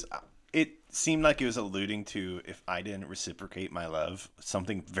 it seemed like it was alluding to, if I didn't reciprocate my love,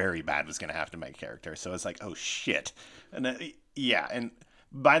 something very bad was going to happen to my character. So it's like, oh shit. And yeah. And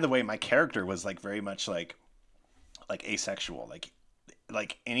by the way, my character was like very much like asexual,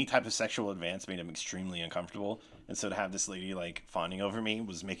 like any type of sexual advance made him extremely uncomfortable. And so to have this lady like fawning over me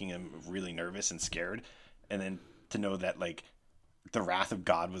was making him really nervous and scared. And then to know that like the wrath of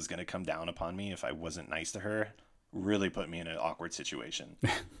God was going to come down upon me if I wasn't nice to her, really put me in an awkward situation.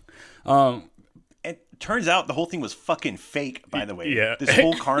 Um, And turns out the whole thing was fucking fake, by the way. Yeah. This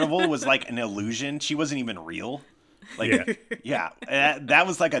whole carnival was like an illusion. She wasn't even real. Like, yeah, that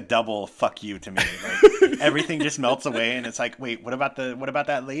was like a double fuck you to me. Like, everything just melts away, and it's like, wait, what about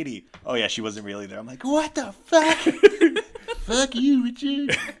that lady? Oh yeah, she wasn't really there. I'm like, what the fuck? Fuck you,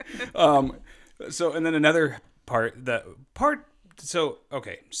 Richard. So, and then another part, so,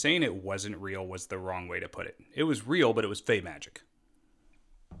 okay, saying it wasn't real was the wrong way to put it. It was real, but it was fey magic.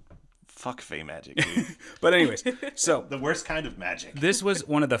 Fuck fey magic, dude. But anyways, so The worst kind of magic. this was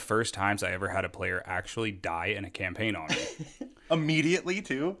one of the first times I ever had a player actually die in a campaign on me. Immediately,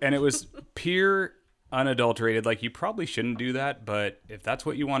 too. And it was pure, unadulterated. Like, you probably shouldn't do that, but if that's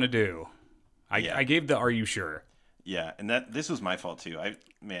what you want to do, I gave the "Are you sure?" Yeah, and this was my fault, too. I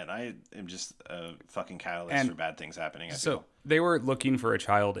am just a fucking catalyst for bad things happening, I So feel. they were looking for a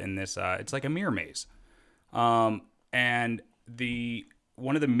child in this. It's like a mirror maze, and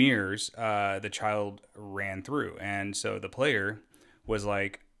one of the mirrors, the child ran through, and so the player was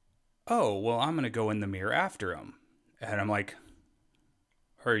like, "Oh, well, I'm gonna go in the mirror after him," and I'm like,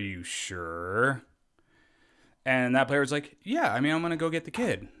 "Are you sure?" And that player was like, "Yeah, I mean, I'm gonna go get the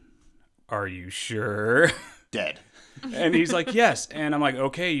kid." "Are you sure?" Dead. And he's like, "Yes." And I'm like,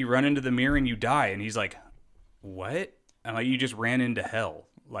 "Okay, you run into the mirror and you die." And he's like, "What?" I'm like, "You just ran into hell."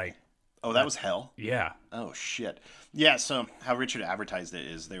 Like, Oh, that was hell? yeah. Oh, shit. Yeah, so how Richard advertised it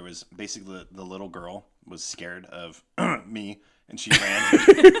is there was basically the little girl was scared of me, and she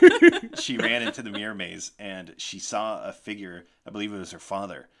ran into the mirror maze, and she saw a figure, I believe it was her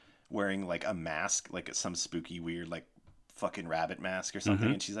father, wearing like a mask, like some spooky, weird, like fucking rabbit mask or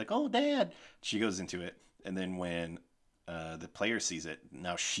something. And she's like, "Oh, Dad." She goes into it, and then when the player sees it,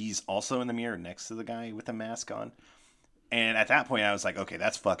 now she's also in the mirror next to the guy with the mask on. And at that point, I was like, okay,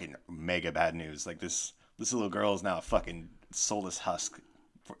 that's fucking mega bad news. Like, this little girl is now a fucking soulless husk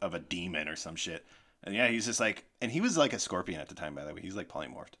of a demon or some shit. And yeah, he's just like, and he was like a scorpion at the time, by the way. He's like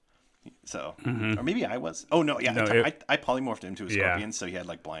polymorphed. So, or maybe I was. Oh, no, yeah. No, I polymorphed him to a scorpion, so he had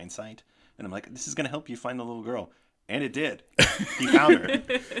like blind sight. And I'm like, this is going to help you find the little girl. And it did. He found her.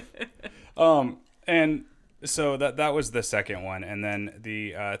 And so that was the second one, and then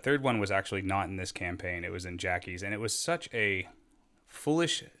the third one was actually not in this campaign. It was in Jackie's, and it was such a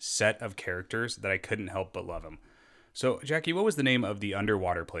foolish set of characters that I couldn't help but love them. So, Jackie, what was the name of the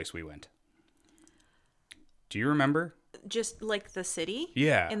underwater place we went? Do you remember? Just like the city?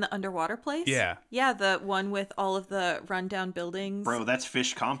 Yeah. In the underwater place? Yeah. Yeah, the one with all of the rundown buildings. Bro, that's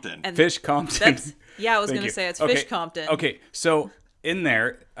Fish Compton. And Fish Compton. yeah, I was Thank going you. to say it's Okay, Fish Compton. Okay, so in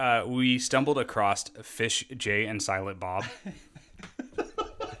there, we stumbled across Fish Jay and Silent Bob.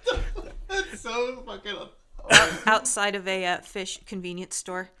 That's so fucking... Outside of a fish convenience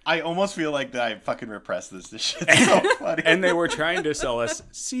store. I almost feel like that I fucking repressed this. This shit's so funny. And they were trying to sell us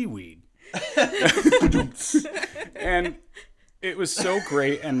seaweed. And it was so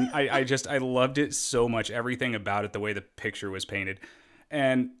great, and I loved it so much, everything about it, the way the picture was painted.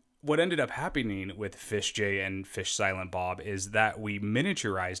 And what ended up happening with Fish Jay and Fish Silent Bob is that we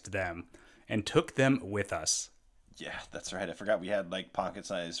miniaturized them and took them with us. Yeah, that's right. I forgot we had like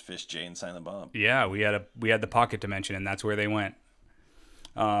pocket-sized Fish Jay and Silent Bob. Yeah, we had the pocket dimension, and that's where they went.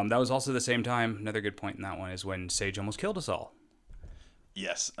 That was also the same time. Another good point in that one is when Sage almost killed us all.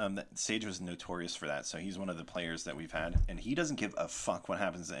 Yes, Sage was notorious for that. So he's one of the players that we've had, and he doesn't give a fuck what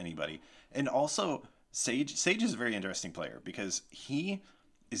happens to anybody. And also, Sage is a very interesting player because he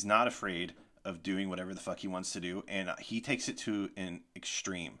is not afraid of doing whatever the fuck he wants to do, and he takes it to an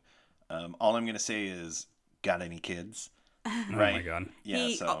extreme. All I'm gonna say is, got any kids? Right? Oh my god. Yeah.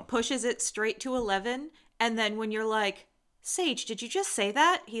 He So pushes it straight to 11, and then when you're like, Sage, did you just say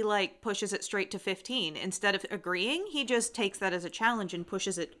that? He like pushes it straight to 15. Instead of agreeing, he just takes that as a challenge and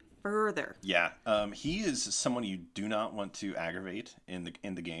pushes it further. yeah, he is someone you do not want to aggravate in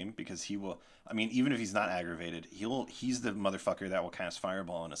the game because he will. I mean, even if he's not aggravated, he's the motherfucker that will cast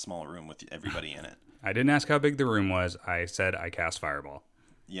Fireball in a small room with everybody in it. I didn't ask how big the room was. I said I cast Fireball.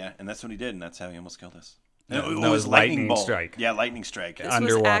 Yeah, and that's what he did, and that's how he almost killed us. No, it that was Lightning bolt. Strike. Yeah, Lightning Strike. This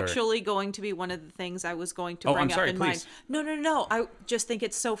Underwater. was actually going to be one of the things I was going to Oh, bring I'm sorry, up in please. mine. No. I just think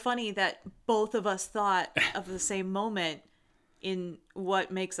it's so funny that both of us thought of the same moment in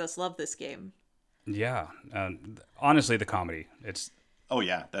what makes us love this game. Yeah. Honestly, the comedy. It's Oh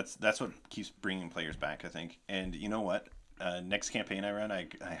yeah, that's what keeps bringing players back, I think. And you know what? Next campaign I run, I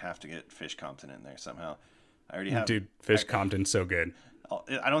have to get Fish Compton in there somehow. I already have. dude. Fish Compton's so good.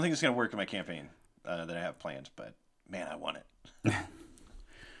 I don't think it's gonna work in my campaign that I have planned, but man, I want it.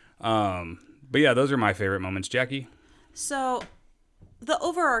 But yeah, those are my favorite moments. Jackie. So, the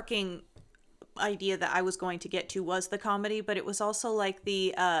overarching idea that I was going to get to was the comedy, but it was also like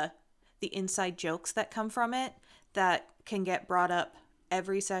the inside jokes that come from it that can get brought up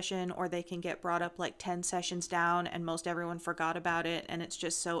every session, or they can get brought up like 10 sessions down and most everyone forgot about it, and it's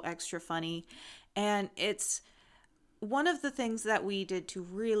just so extra funny. And it's one of the things that we did to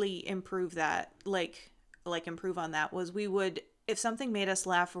really improve that, like improve on that, was we would, if something made us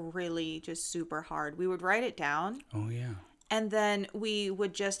laugh really just super hard, we would write it down. Oh yeah. And then we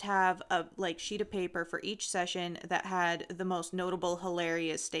would just have a like sheet of paper for each session that had the most notable,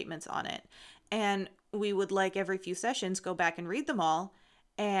 hilarious statements on it. And we would, like, every few sessions go back and read them all,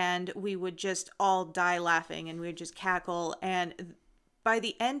 and we would just all die laughing, and we would just cackle. And by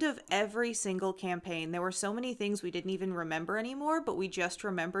the end of every single campaign, there were so many things we didn't even remember anymore, but we just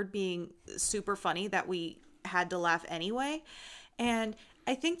remembered being super funny that we had to laugh anyway. And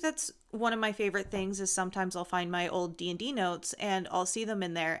I think that's one of my favorite things, is sometimes I'll find my old D&D notes and I'll see them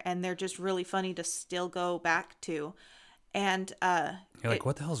in there, and they're just really funny to still go back to. And You're like,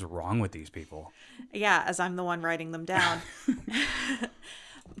 what the hell's wrong with these people? yeah, as I'm the one writing them down.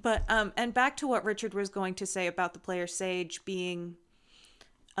 But and back to what Richard was going to say about the player Sage being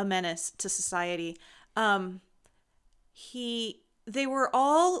a menace to society. They were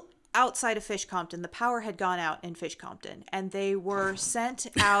all outside of Fish Compton. The power had gone out in Fish Compton, and they were sent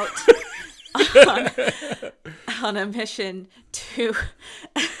out on a mission to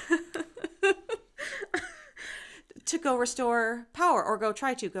to go restore power, or go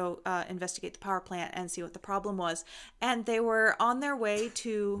try to go investigate the power plant and see what the problem was. And they were on their way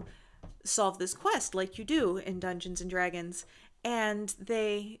to solve this quest, like you do in Dungeons and Dragons. And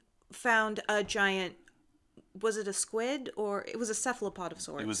they found a giant, was it a squid, or it was a cephalopod of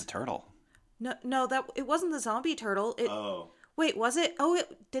sorts? It was a turtle. No, that it wasn't the zombie turtle. Wait, was it? Oh,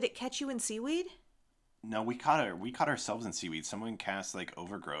 did it catch you in seaweed? No, we caught her. We caught ourselves in seaweed. Someone cast like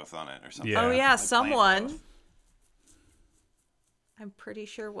overgrowth on it or something. Yeah. Oh yeah, Like someone. plant I'm pretty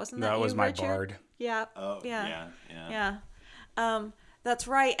sure, wasn't that That you, was my Richard? bard. Yeah. growth. Oh Yeah. yeah. That's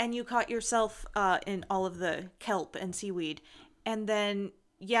right. And you caught yourself in all of the kelp and seaweed. And then,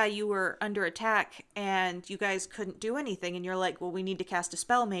 yeah, you were under attack and you guys couldn't do anything. And you're like, well, we need to cast a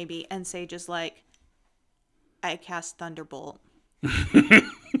spell maybe. And Sage is like, I cast Thunderbolt.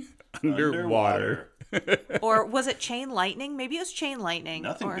 Underwater. Or was it Chain Lightning? Maybe it was Chain Lightning.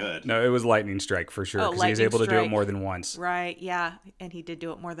 Nothing good. No, it was lightning strike for sure, Oh, because he's lightning able to do it strike. more than once. Right, yeah. And he did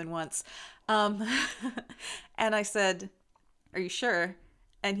do it more than once. And I said, are you sure?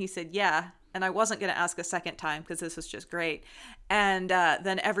 And he said, yeah. And I wasn't going to ask a second time because this was just great. And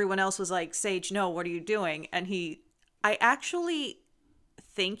then everyone else was like, Sage, no, what are you doing? And I actually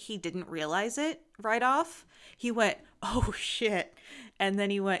think he didn't realize it right off. He went, oh, shit. And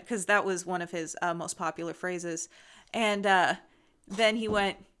then he went, because that was one of his most popular phrases. And then he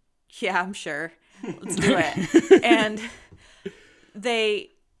went, yeah, I'm sure. Let's do it. And the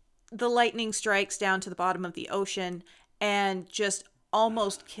lightning strikes down to the bottom of the ocean and just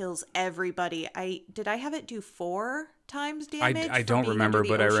almost kills everybody. Did I have it do 4 times damage? I from don't being remember, under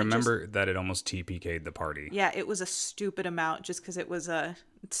the but I ocean? remember that it almost TPK'd the party. Yeah, it was a stupid amount just because it was a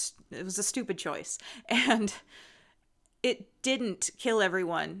stupid choice. And it didn't kill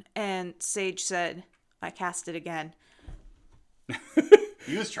everyone. And Sage said, I cast it again.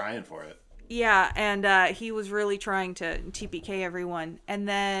 He was trying for it. Yeah, and he was really trying to TPK everyone. And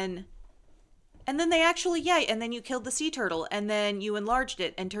then they actually, and then you killed the sea turtle, and then you enlarged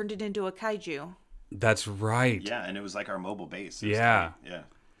it and turned it into a kaiju. That's right. Yeah, and it was like our mobile base. It was Yeah. tight.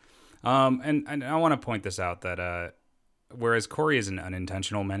 Yeah. And I want to point this out that whereas Corey is an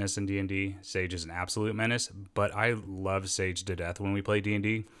unintentional menace in D&D, Sage is an absolute menace, but I love Sage to death when we play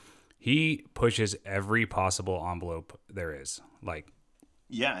D&D. He pushes every possible envelope there is. Like,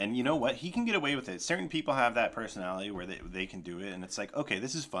 Yeah, and you know what? He can get away with it. Certain people have that personality where they can do it, and it's like, okay,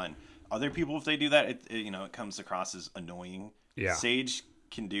 this is fun. Other people, if they do that, it comes across as annoying. Yeah. Sage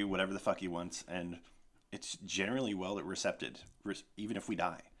can do whatever the fuck he wants, and it's generally well recepted, even if we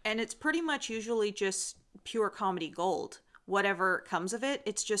die. And it's pretty much usually just pure comedy gold. Whatever comes of it,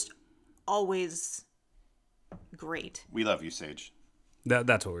 it's just always great. We love you, Sage.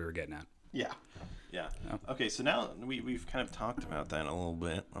 that's what we were getting at. Yeah. Yeah. Okay, so now we've kind of talked about that a little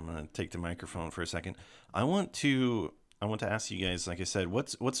bit. I'm going to take the microphone for a second. I want to ask you guys, like I said,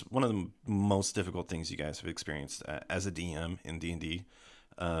 what's one of the most difficult things you guys have experienced as a DM in D&D?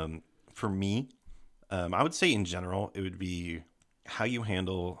 For me, I would say in general, it would be how you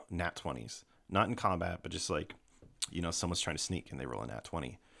handle nat 20s. Not in combat, but just like, someone's trying to sneak and they roll a nat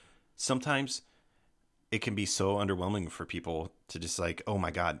 20. Sometimes it can be so underwhelming for people to just like, oh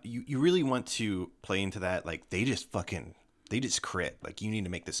my God, you really want to play into that. Like they just crit. Like you need to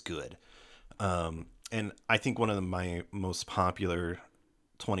make this good. And I think one of my most popular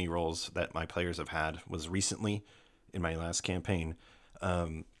 20 roles that my players have had was recently in my last campaign.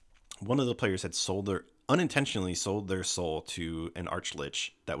 One of the players had unintentionally sold their soul to an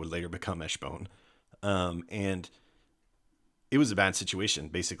archlich that would later become Eshbone. And it was a bad situation.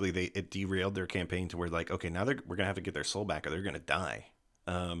 Basically, it derailed their campaign to where like, okay, now we're going to have to get their soul back or they're going to die.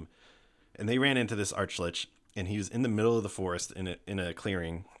 And they ran into this archlich and he was in the middle of the forest in a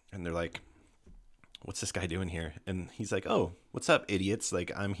clearing. And they're like, what's this guy doing here? And he's like, oh, what's up, idiots?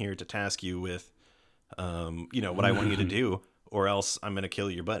 Like, I'm here to task you with, what I want you to do, or else I'm going to kill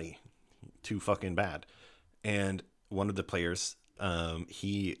your buddy. Too fucking bad. And one of the players,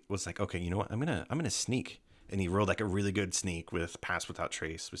 he was like, okay, you know what? I'm going to sneak. And he rolled like a really good sneak with Pass Without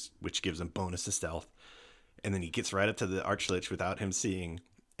Trace, which gives him bonus to stealth. And then he gets right up to the archlich without him seeing,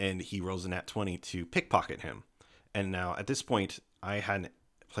 and he rolls a nat 20 to pickpocket him. And now at this point, I hadn't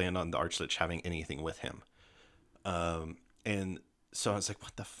planned on the archlich having anything with him. And so I was like,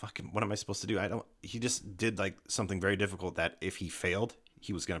 what the fuck? What am I supposed to do? He just did like something very difficult that if he failed,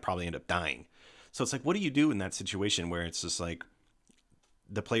 he was going to probably end up dying. So it's like, what do you do in that situation where it's just like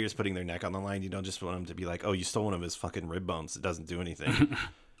the player's putting their neck on the line? You don't just want him to be like, oh, you stole one of his fucking rib bones. It doesn't do anything.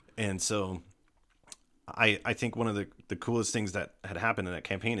 And so I think one of the coolest things that had happened in that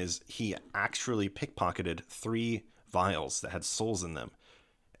campaign is he actually pickpocketed 3 vials that had souls in them.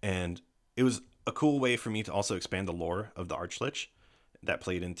 And it was a cool way for me to also expand the lore of the archlich that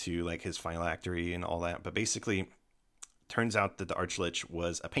played into like his phylactery and all that. But basically, turns out that the archlich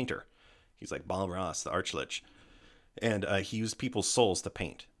was a painter. He's like Bob Ross, the archlich. And he used people's souls to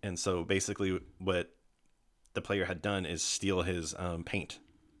paint. And so basically what the player had done is steal his paint,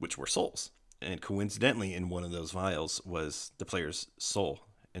 which were souls. And coincidentally, in one of those vials was the player's soul.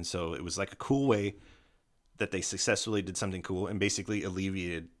 And so it was like a cool way that they successfully did something cool and basically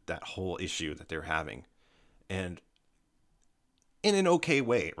alleviated that whole issue that they're having. And in an okay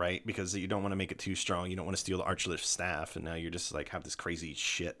way, right? Because you don't want to make it too strong. You don't want to steal the archlich staff, and now you're just like have this crazy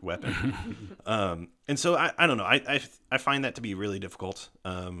shit weapon. And so I don't know. I find that to be really difficult.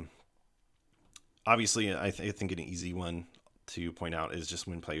 Obviously, I think an easy one to point out is just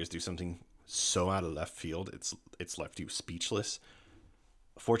when players do something so out of left field, it's left you speechless.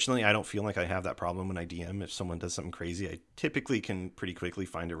 Fortunately, I don't feel like I have that problem when I DM. If someone does something crazy, I typically can pretty quickly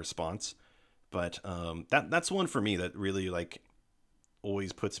find a response. But that's one for me that really like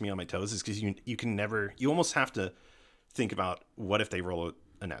always puts me on my toes, is because you almost have to think about what if they roll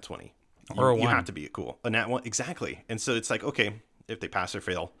a nat 20 or a 1. You have to be cool. A nat 1, exactly. And so it's like, okay, if they pass or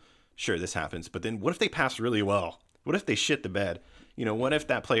fail, sure, this happens. But then what if they pass really well? What if they shit the bed? What if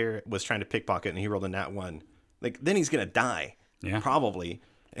that player was trying to pickpocket and he rolled a nat 1? Like, then he's gonna die. Yeah. Probably.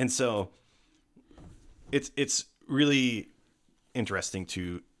 And so it's really interesting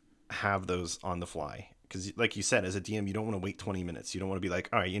to have those on the fly, because like you said, as a DM, you don't want to wait 20 minutes. You don't want to be like,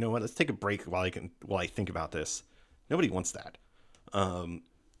 all right, you know what, let's take a break while I think about this. Nobody wants that.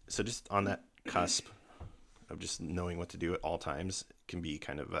 So just on that cusp of just knowing what to do at all times can be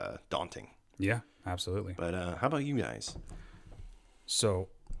kind of daunting. Yeah, absolutely. But how about you guys? So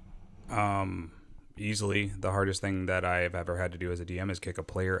easily the hardest thing that I've ever had to do as a DM is kick a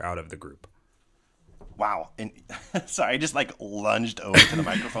player out of the group. Wow. And sorry, I just like lunged over to the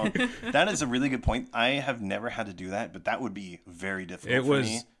microphone. That is a really good point. I have never had to do that, but that would be very difficult for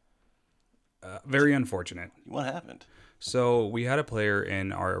me. It was very unfortunate. What happened? So we had a player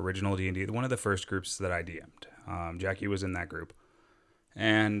in our original D&D, one of the first groups that I DM'd. Jackie was in that group.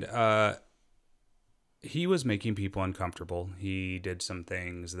 And he was making people uncomfortable. He did some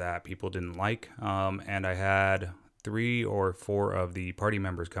things that people didn't like. And I had 3 or 4 of the party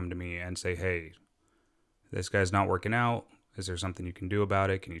members come to me and say, hey, this guy's not working out. Is there something you can do about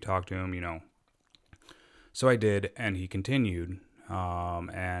it? Can you talk to him? So I did, and he continued.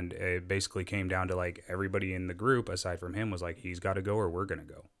 And it basically came down to like everybody in the group, aside from him, was like, he's got to go or we're going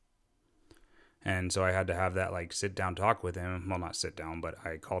to go. And so I had to have that like sit down talk with him. Well, not sit down, but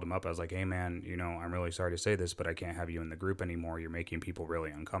I called him up. I was like, hey man, I'm really sorry to say this, but I can't have you in the group anymore. You're making people really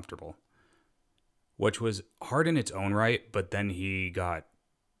uncomfortable. Which was hard in its own right, but then he got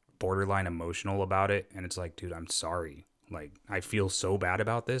borderline emotional about it. And it's like, dude, I'm sorry. Like, I feel so bad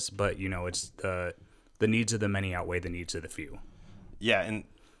about this, but it's the needs of the many outweigh the needs of the few. Yeah. And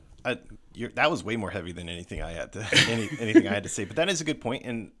that was way more heavy than anything I had to say, but that is a good point.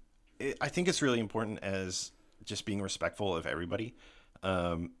 And I think it's really important, as just being respectful of everybody,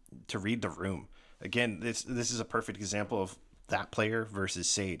 to read the room. Again, this is a perfect example of that player versus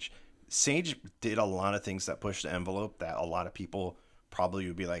Sage. Sage did a lot of things that pushed the envelope that a lot of people probably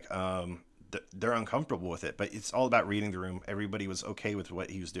would be like, they're uncomfortable with it. But it's all about reading the room. Everybody was okay with what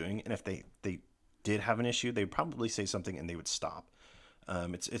he was doing, and if they did have an issue, they'd probably say something and they would stop.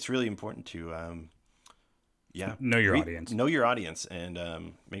 It's really important to know your audience. Know your audience,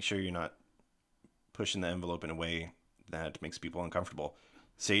 and make sure you're not pushing the envelope in a way that makes people uncomfortable.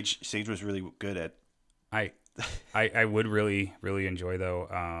 Sage was really good at. I would really enjoy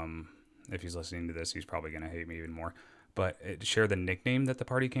though. If he's listening to this, he's probably gonna hate me even more. But share the nickname that the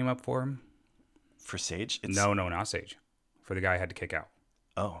party came up for him. For Sage? No, not Sage. For the guy I had to kick out.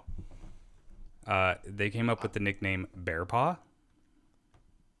 Oh. They came up with the nickname Bear Paw.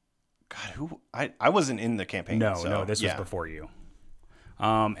 God, who? I wasn't in the campaign. No, this was before you.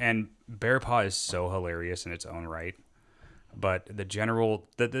 And Bear Paw is so hilarious in its own right. But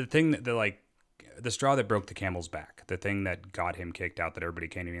the thing that the straw that broke the camel's back, the thing that got him kicked out, that everybody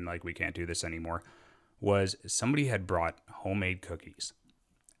came to me and like, we can't do this anymore, was somebody had brought homemade cookies.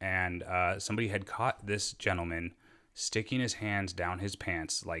 And somebody had caught this gentleman sticking his hands down his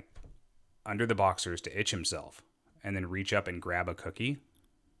pants, like under the boxers to itch himself, and then reach up and grab a cookie.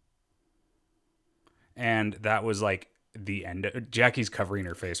 And that was like the end. Jackie's covering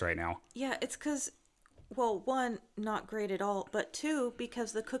her face right now. Yeah, it's because, well, one, not great at all, but two,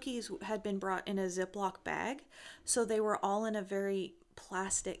 because the cookies had been brought in a Ziploc bag, so they were all in a very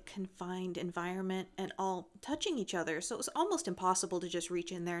plastic confined environment and all touching each other. So it was almost impossible to just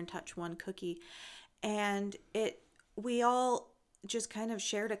reach in there and touch one cookie. And we all just kind of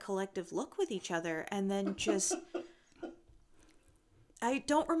shared a collective look with each other, and then just I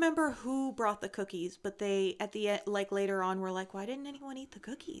don't remember who brought the cookies, but they at the end, like later on, were like, "Why didn't anyone eat the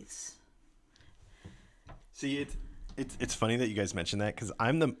cookies?" See, it's funny that you guys mentioned that, because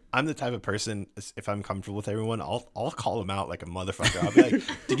I'm the type of person, if I'm comfortable with everyone, I'll call them out like a motherfucker. I'll be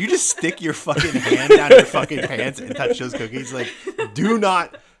like, "Did you just stick your fucking hand down your fucking pants and touch those cookies? Like, do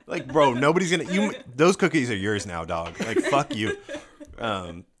not, like, bro, nobody's gonna those cookies are yours now, dog. Like, fuck you."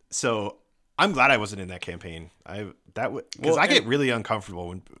 So I'm glad I wasn't in that campaign. Because I get really uncomfortable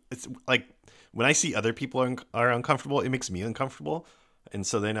when it's like when I see other people are uncomfortable, it makes me uncomfortable. And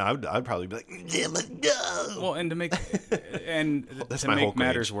so then I'd probably be like, "Yeah, let's go." Well, and to make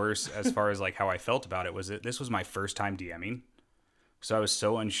matters worse, as far as like how I felt about it, was this was my first time DMing, so I was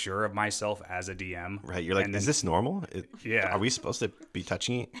so unsure of myself as a DM. Right, you're like, is this normal? Yeah, are we supposed to be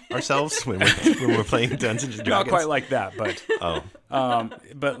touching ourselves when we're playing Dungeons and Dragons? Not quite like that, but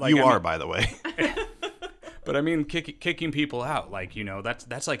but like you are, by the way. But I mean, kicking people out, like, you know,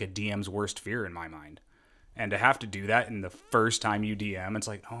 that's like a DM's worst fear in my mind. And to have to do that in the first time you DM, it's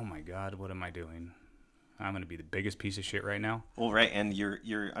like, oh my God, what am I doing? I'm going to be the biggest piece of shit right now. Well, right. And you're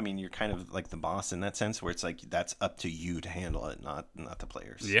kind of like the boss in that sense, where it's like, that's up to you to handle it, not the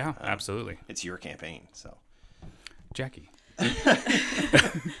players. Yeah, absolutely. It's your campaign. So Jackie.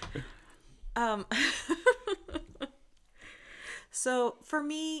 So for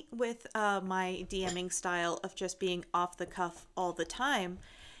me, with my DMing style of just being off the cuff all the time,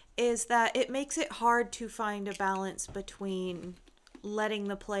 is that it makes it hard to find a balance between letting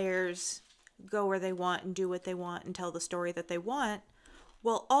the players go where they want and do what they want and tell the story that they want,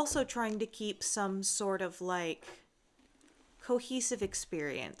 while also trying to keep some sort of like cohesive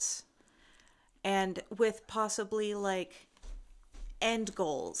experience, and with possibly like end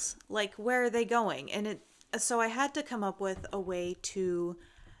goals, like where are they going. And so I had to come up with a way to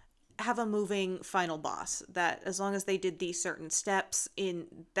have a moving final boss that, as long as they did these certain steps in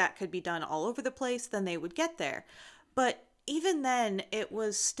that could be done all over the place, then they would get there. But even then, it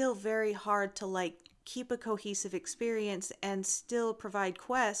was still very hard to like keep a cohesive experience and still provide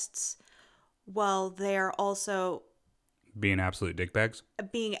quests while they're also being absolute dickbags.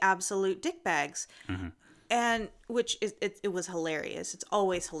 Mm-hmm. And which is it was hilarious. It's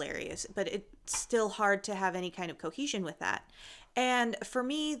always hilarious, but it's still hard to have any kind of cohesion with that. And for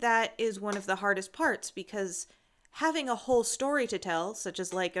me, that is one of the hardest parts, because having a whole story to tell, such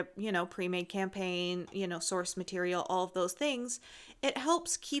as like a, pre-made campaign, source material, all of those things, it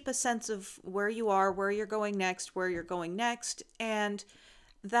helps keep a sense of where you are, where you're going next. And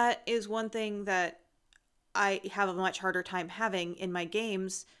that is one thing that I have a much harder time having in my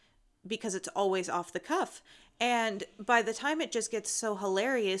games, because it's always off the cuff. And by the time it just gets so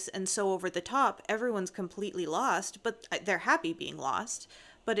hilarious and so over the top, everyone's completely lost, but they're happy being lost.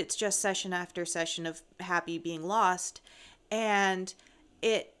 But it's just session after session of happy being lost. And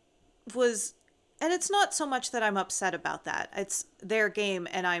it's not so much that I'm upset about that. It's their game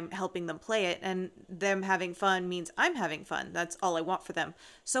and I'm helping them play it, and them having fun means I'm having fun. That's all I want for them.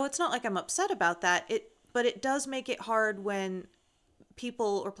 So it's not like I'm upset about that. But it does make it hard when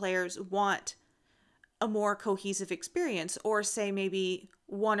people or players want a more cohesive experience, or say maybe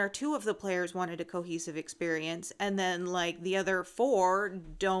one or two of the players wanted a cohesive experience, and then like the other four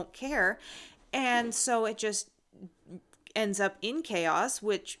don't care. And so it just ends up in chaos,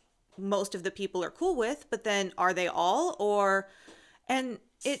 which most of the people are cool with, but then are they all? Or, and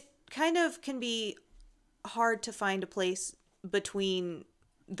it kind of can be hard to find a place between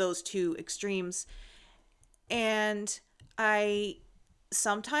those two extremes. And I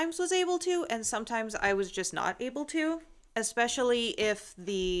sometimes was able to, and sometimes I was just not able to, especially if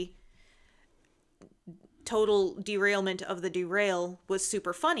the total derailment of the derail was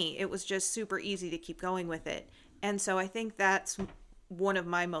super funny. It was just super easy to keep going with it. And so I think that's one of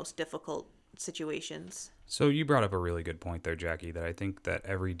my most difficult situations. So you brought up a really good point there, Jackie, that I think that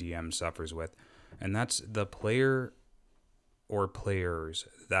every DM suffers with, and that's the player or players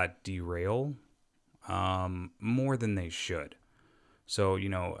that derail more than they should. So,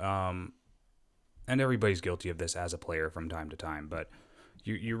 and everybody's guilty of this as a player from time to time, but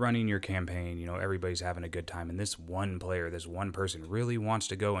you're running your campaign, everybody's having a good time, and this one player, this one person really wants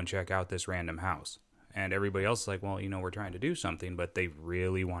to go and check out this random house. And everybody else is like, well, we're trying to do something, but they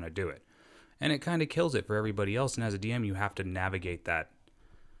really want to do it. And it kind of kills it for everybody else. And as a DM, you have to navigate that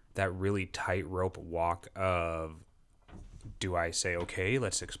really tightrope walk of, do I say, okay,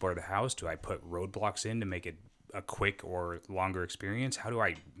 let's explore the house? Do I put roadblocks in to make it a quick or longer experience? How do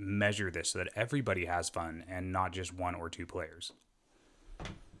I measure this so that everybody has fun and not just one or two players?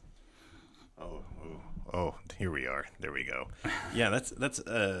 Oh, here we are. There we go. Yeah, that's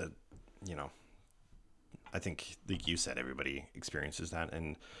I think, like you said, everybody experiences that.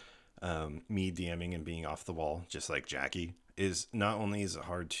 And me DMing and being off the wall, just like Jackie, is not only is it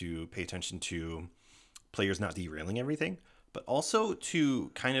hard to pay attention to players not derailing everything, but also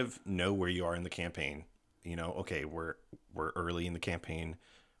to kind of know where you are in the campaign. Okay, we're early in the campaign.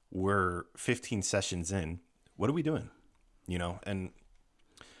 We're 15 sessions in. What are we doing? And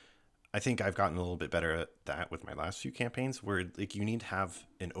I think I've gotten a little bit better at that with my last few campaigns, where like you need to have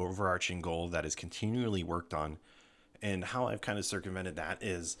an overarching goal that is continually worked on. And how I've kind of circumvented that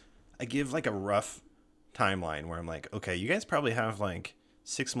is I give like a rough timeline where I'm like, okay, you guys probably have like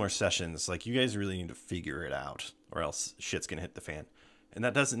 6 more sessions. Like you guys really need to figure it out or else shit's going to hit the fan. And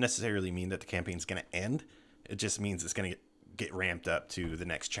that doesn't necessarily mean that the campaign's going to end. It just means it's going to get ramped up to the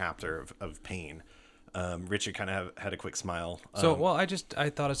next chapter of pain. Richard kind of had a quick smile. So, I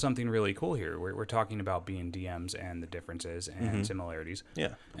thought of something really cool here. We're talking about being DMs and the differences and similarities.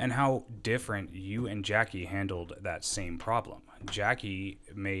 Yeah. And how different you and Jackie handled that same problem. Jackie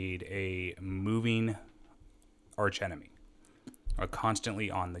made a moving archenemy,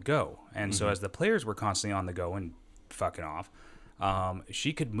 constantly on the go. And so as the players were constantly on the go and fucking off,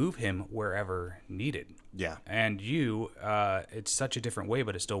 she could move him wherever needed. Yeah. And you, it's such a different way,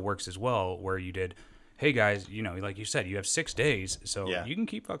 but it still works as well, where you did, hey guys, like you said, you have 6 days, so you can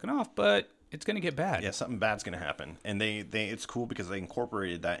keep fucking off, but it's going to get bad. Yeah, something bad's going to happen. And it's cool because they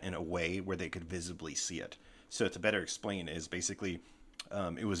incorporated that in a way where they could visibly see it. So to better explain is basically,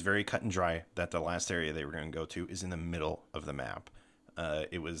 it was very cut and dry that the last area they were going to go to is in the middle of the map.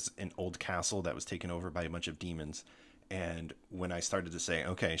 It was an old castle that was taken over by a bunch of demons. And when I started to say,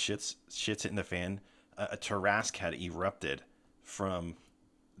 okay, shit's hitting the fan, a Tarrasque had erupted from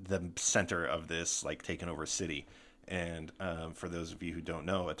the center of this like taken over city. And for those of you who don't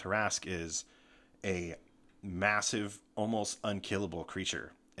know, a Tarrasque is a massive, almost unkillable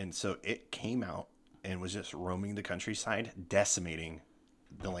creature. And so it came out and was just roaming the countryside, decimating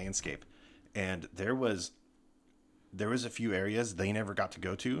the landscape. And there was a few areas they never got to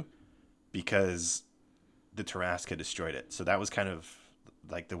go to because the Tarrasque had destroyed it. So that was kind of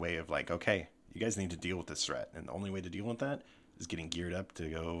like the way of like, okay, you guys need to deal with this threat. And the only way to deal with that is getting geared up to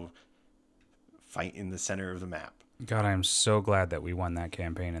go fight in the center of the map. God, I'm so glad that we won that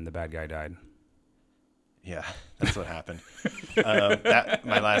campaign and the bad guy died. Yeah, that's what happened.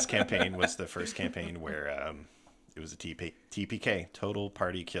 My last campaign was the first campaign where it was a TPK, total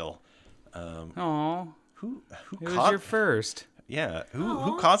party kill. Aww. Who it was your first. Yeah,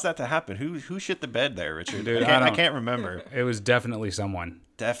 who caused that to happen? Who shit the bed there, Richard? Dude, I can't remember. It was definitely someone.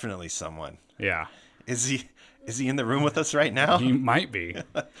 Definitely someone. Yeah. Is he in the room with us right now? He might be.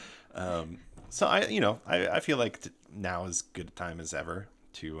 So I feel like now is good a time as ever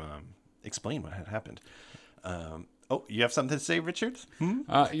to explain what had happened. You have something to say, Richard?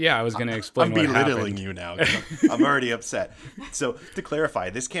 Yeah, I was going to explain I'm what happened. belittling you now. I'm already upset. So to clarify,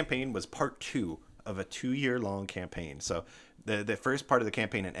 this campaign was part 2 of a 2-year-long campaign. So the first part of the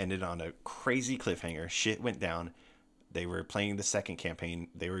campaign ended on a crazy cliffhanger. Shit went down. They were playing the second campaign.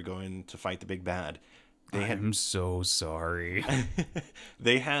 They were going to fight the big bad. I'm so sorry.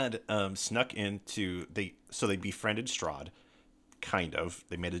 They had snuck into they befriended Strahd, kind of.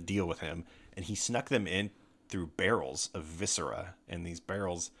 They made a deal with him, and he snuck them in through barrels of viscera, and these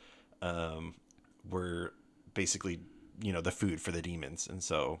barrels were basically, the food for the demons, and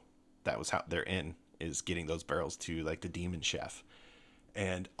so that was how they're in, is getting those barrels to like the demon chef.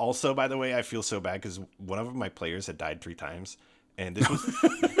 And also, by the way, I feel so bad because one of my players had died 3 times, and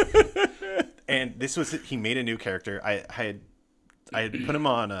this was he made a new character. I had put him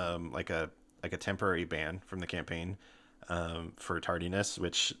on like a temporary ban from the campaign for tardiness,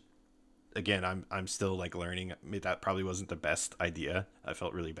 which again I'm still like learning. That probably wasn't the best idea. I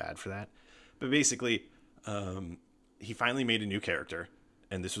felt really bad for that, but basically he finally made a new character,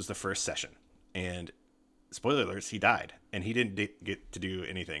 and this was the first session, and spoiler alerts, he died, and he didn't get to do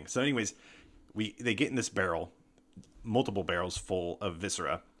anything. So anyways, they get in this barrel, multiple barrels full of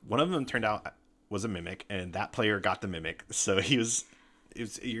viscera. One of them turned out was a mimic, and that player got the mimic. So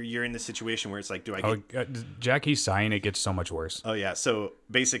you're in this situation where it's like, do I get... Jackie's sighing, it gets so much worse. Oh yeah. So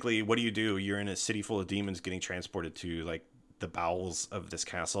basically what do? You're in a city full of demons getting transported to like the bowels of this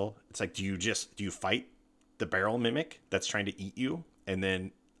castle. It's like, do you fight the barrel mimic that's trying to eat you? And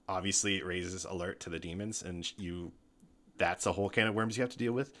then obviously it raises alert to the demons, and that's a whole can of worms you have to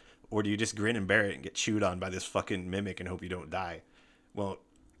deal with. Or do you just grin and bear it and get chewed on by this fucking mimic and hope you don't die? Well,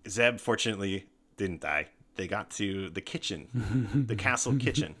 Zeb fortunately didn't die. They got to the kitchen, the castle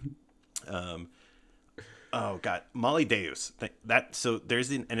kitchen. Oh god, Molly Deus. So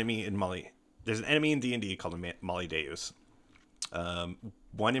there's an enemy in There's an enemy in D&D called a Molly Deus.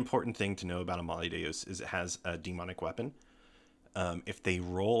 One important thing to know about a Molly Deus is it has a demonic weapon. If they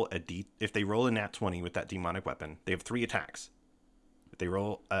roll a nat 20 with that demonic weapon, they have 3 attacks. If they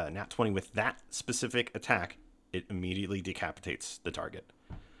roll a nat 20 with that specific attack, it immediately decapitates the target.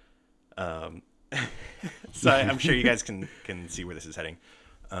 So I'm sure you guys can see where this is heading.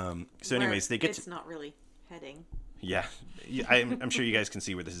 So anyways, it's not really heading. Yeah, I'm sure you guys can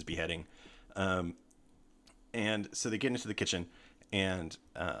see where this is beheading. And so they get into the kitchen, and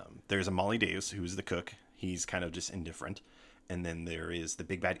there's a Molly Deus who's the cook. He's kind of just indifferent. And then there is the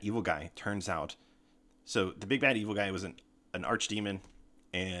big bad evil guy. Turns out, so the big bad evil guy was an archdemon,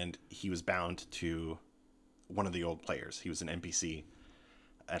 and he was bound to one of the old players. He was an NPC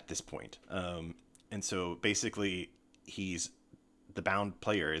at this point. And so basically he's the bound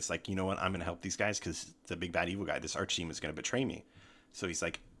player is like, you know what, I'm going to help these guys because the big bad evil guy, this archdemon, is going to betray me. So he's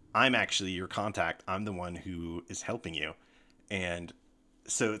like, I'm actually your contact. I'm the one who is helping you. And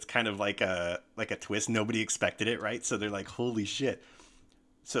so it's kind of like a twist. Nobody expected it, right? So they're like, holy shit.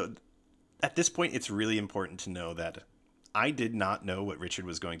 So at this point, it's really important to know that I did not know what Richard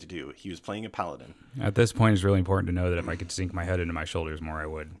was going to do. He was playing a paladin. At this point, it's really important to know that if I could sink my head into my shoulders more, I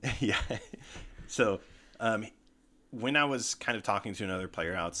would. Yeah. So when I was kind of talking to another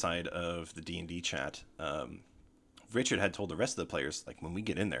player outside of the D&D chat, Richard had told the rest of the players, like, when we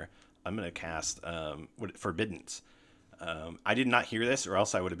get in there, I'm going to cast Forbiddance. I did not hear this, or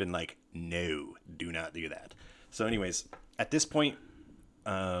else I would have been like, no, do not do that. So anyways, at this point,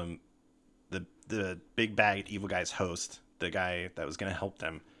 the big bad evil guy's host, the guy that was going to help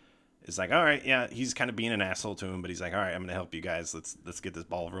them, is like, all right, yeah, he's kind of being an asshole to him, but he's like, all right, I'm going to help you guys. Let's get this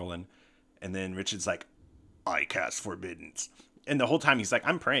ball rolling. And then Richard's like, I cast Forbiddance. And the whole time he's like,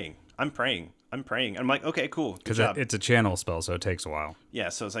 I'm praying. I'm like, okay, cool. Because it's a channel spell, so it takes a while. Yeah,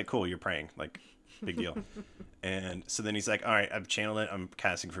 so it's like, cool, you're praying. Like, big deal. And so then he's like, all right, I've channeled it. I'm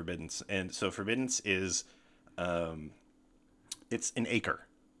casting Forbiddance. And so Forbiddance is, it's an acre.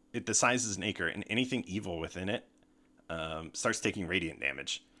 The size is an acre, and anything evil within it starts taking radiant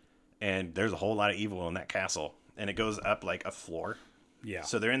damage. And there's a whole lot of evil in that castle, and it goes up like a floor. Yeah.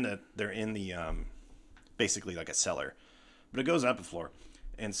 So they're in the basically like a cellar, but it goes up a floor.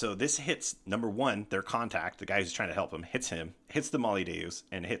 And so this hits, number one, their contact, the guy who's trying to help him, hits the Molly Deus,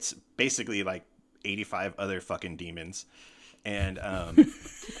 and hits basically like 85 other fucking demons. And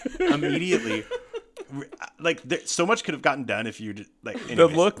immediately, like, so much could have gotten done if you like. Anyways, the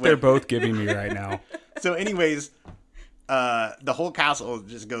look they're both giving me right now. So anyways, the whole castle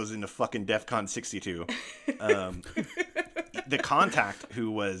just goes into fucking DEFCON 62. The contact who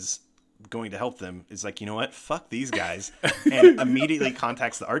was going to help them is like, you know what, fuck these guys, and immediately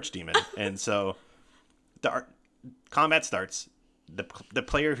contacts the archdemon. And so the combat starts. The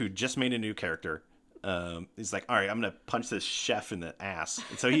player who just made a new character is like, all right, I'm gonna punch this chef in the ass.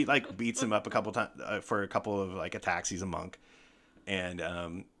 And so he like beats him up a couple times for a couple of like attacks. He's a monk. And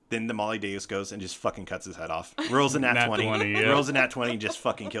then the Molly Deus goes and just fucking cuts his head off. Rolls a nat 20. Yeah. Rolls a nat 20, just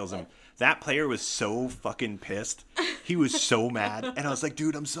fucking kills him. That player was so fucking pissed. He was so mad. And I was like,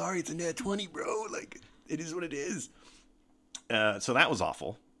 dude, I'm sorry. It's a nat 20, bro. Like, it is what it is. So that was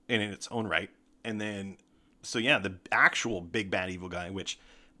awful in its own right. And then so yeah, the actual big bad evil guy, which,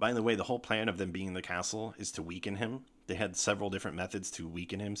 by the way, the whole plan of them being in the castle is to weaken him. They had several different methods to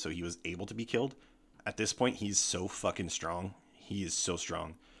weaken him so he was able to be killed. At this point, he's so fucking strong. He is so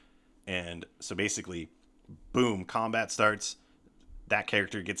strong. And so basically, boom, combat starts. That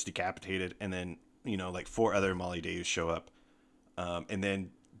character gets decapitated, and then, like 4 other Molly Days show up. And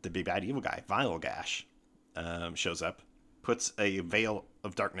then the big bad evil guy, Vile Gash, shows up, puts a veil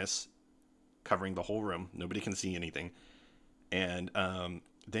of darkness covering the whole room. Nobody can see anything. And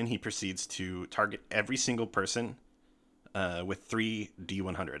then he proceeds to target every single person with 3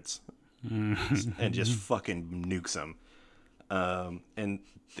 D100s and just fucking nukes them. And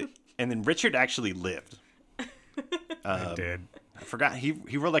then Richard actually lived. I did. I forgot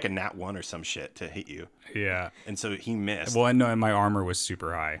he rolled like a nat 1 or some shit to hit you. Yeah. And so he missed. Well, no, and my armor was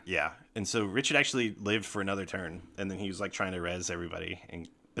super high. Yeah. And so Richard actually lived for another turn, and then he was like trying to res everybody.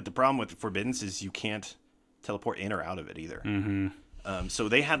 But the problem with Forbiddance is you can't teleport in or out of it either. Mm-hmm. So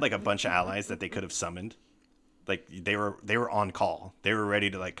they had like a bunch of allies that they could have summoned. Like they were on call. They were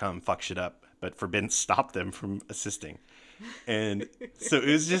ready to like come fuck shit up, but Forbiddance stopped them from assisting. And so it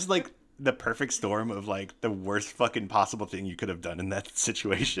was just like the perfect storm of like the worst fucking possible thing you could have done in that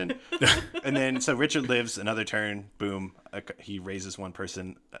situation. And then so Richard lives another turn. Boom. He raises one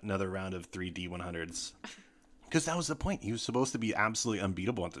person, another round of 3 D100s. Because that was the point. He was supposed to be absolutely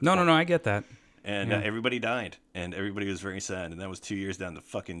unbeatable at the point. No, I get that. And everybody died. And everybody was very sad. And that was 2 years down the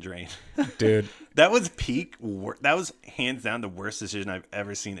fucking drain. Dude. That was peak. That was hands down the worst decision I've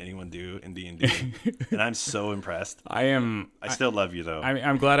ever seen anyone do in D&D. And I'm so impressed. I still love you, though.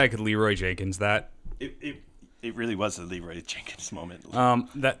 I'm glad I could Leroy Jenkins that. It really was a Leroy Jenkins moment.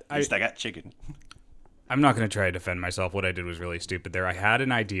 At least I got chicken. I'm not going to try to defend myself. What I did was really stupid there. I had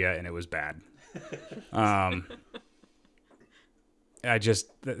an idea, and it was bad.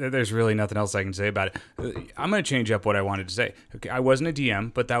 There's really nothing else I can say about it. I'm going to change up what I wanted to say. Okay, I wasn't a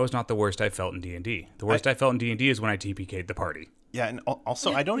DM, but that was not the worst I felt in D&D. The worst I felt in D&D is when I TPK'd the party. Yeah, and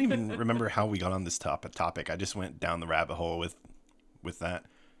also, I don't even remember how we got on this topic. I just went down the rabbit hole with that.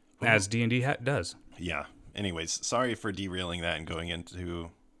 As D&D does. Yeah. Anyways, sorry for derailing that and going into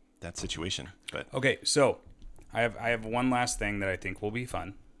that situation. But okay, so I have one last thing that I think will be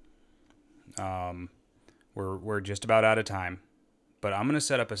fun. We're just about out of time. But I'm going to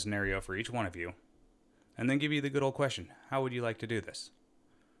set up a scenario for each one of you and then give you the good old question. How would you like to do this?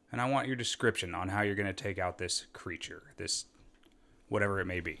 And I want your description on how you're going to take out this creature, this whatever it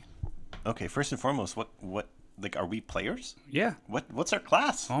may be. Okay, first and foremost, what like are we players? Yeah. What's our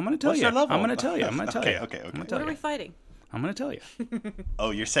class? Oh, I'm going to tell you. I'm going to tell you. Okay. What are we fighting? I'm going to tell you. Oh,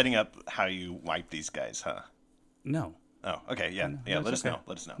 you're setting up how you wipe these guys, huh? No. Oh, okay. Yeah. Let us know.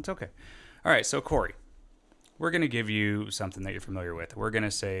 It's okay. All right, so Corey. We're going to give you something that you're familiar with. We're going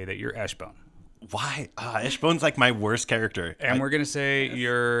to say that you're Eshbone. Why? Eshbone's like my worst character. And we're going to say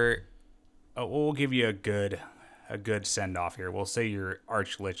you're... we'll give you a good send-off here. We'll say you're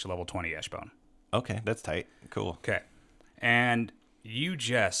Archlich level 20 Eshbone. Okay, that's tight. Cool. Okay. And you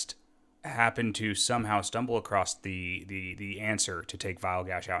just happen to somehow stumble across the answer to take Vile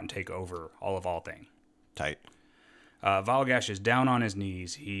Gash out and take over all of Althane. Tight. Vile Gash is down on his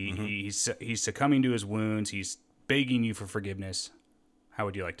knees. He's succumbing to his wounds. He's begging you for forgiveness. How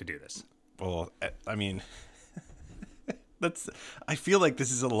would you like to do this? Well, I mean, I feel like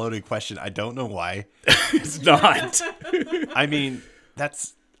this is a loaded question. I don't know why. It's not. I mean,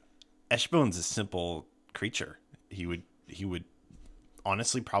 Eshbone's a simple creature. He would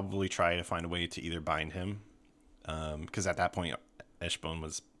honestly probably try to find a way to either bind him, because at that point, Eshbone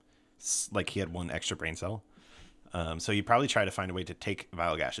was like he had 1 extra brain cell. So he'd probably try to find a way to take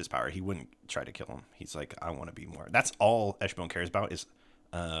Vile Gash's power. He wouldn't try to kill him. He's like, I want to be more. That's all Eshbone cares about is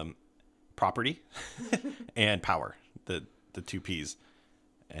property and power, the 2 Ps.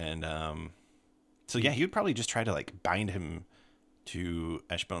 And so yeah, he would probably just try to like bind him to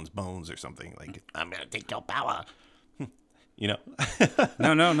Eshbone's bones or something. Like, I'm gonna take your power.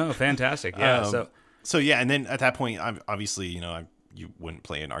 No, fantastic. Yeah. So yeah, and then at that point, obviously, you wouldn't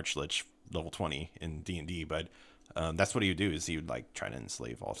play an Archlich level 20 in D&D, but that's what he would do is he would like try to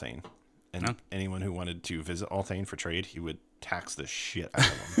enslave Althane. And anyone who wanted to visit Althane for trade, he would tax the shit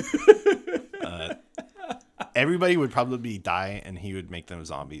out of them. Everybody would probably die, and he would make them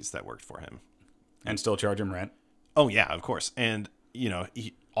zombies that worked for him. And still charge him rent? Oh, yeah, of course. And,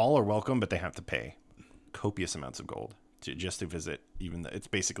 all are welcome, but they have to pay copious amounts of gold just to visit. Even it's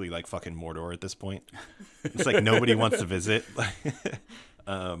basically like fucking Mordor at this point. It's like nobody wants to visit.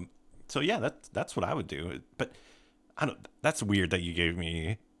 So, yeah, that's what I would do. But that's weird that you gave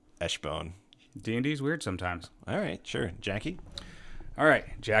me Eshbone. D&D's weird sometimes. All right, sure. Jackie? All right,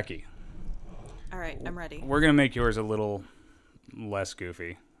 Jackie. All right, I'm ready. We're gonna make yours a little less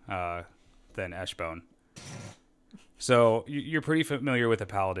goofy than Eshbone. So you're pretty familiar with a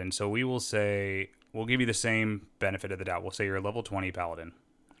paladin. So we'll give you the same benefit of the doubt. We'll say you're a level 20 paladin,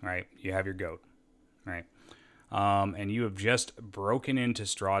 right? You have your goat, right? And you have just broken into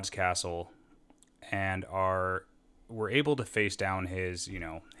Strahd's castle and were able to face down his,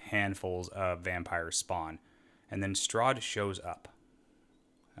 handfuls of vampire spawn. And then Strahd shows up.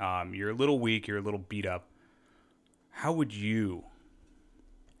 You're a little weak. You're a little beat up. How would you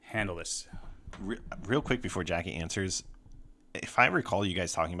handle this? Real quick before Jackie answers, if I recall you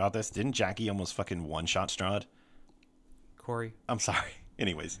guys talking about this, didn't Jackie almost fucking one-shot Strahd? Corey? I'm sorry.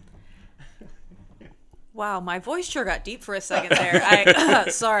 Anyways. Wow, my voice sure got deep for a second there.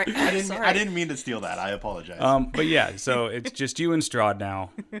 Sorry. I didn't mean to steal that. I apologize. But yeah, so it's just you and Strahd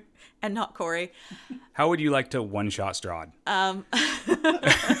now. And not Corey. How would you like to one-shot Strahd?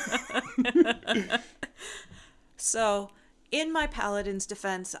 So, in my paladin's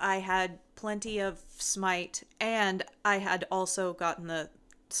defense, I had plenty of smite, and I had also gotten the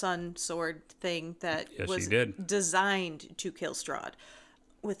sun sword thing that was designed to kill Strahd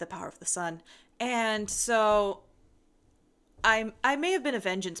with the power of the sun. And so I may have been a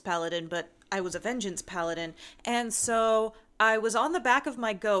vengeance paladin, but I was a vengeance paladin. And so I was on the back of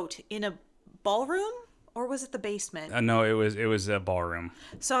my goat in a ballroom, or was it the basement? No, it was a ballroom.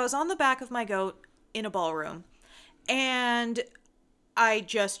 So I was on the back of my goat in a ballroom, and I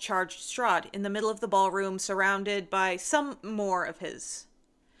just charged Strahd in the middle of the ballroom, surrounded by some more of his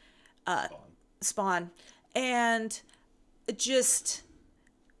spawn. And just,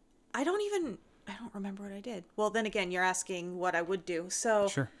 I don't remember what I did. Well, then again, you're asking what I would do. So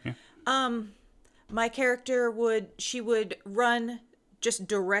sure, yeah. My character would run just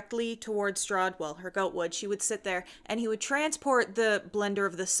directly towards Strahd. Well, her goat would. She would sit there, and he would transport the Blender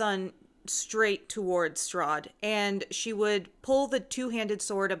of the Sun straight towards Strahd, and she would pull the two-handed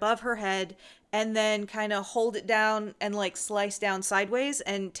sword above her head and then kind of hold it down and like slice down sideways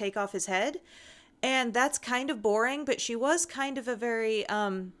and take off his head. And that's kind of boring, but she was kind of a very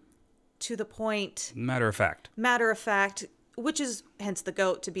to the point, matter of fact, which is hence the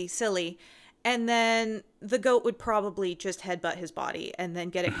goat to be silly. And then the goat would probably just headbutt his body and then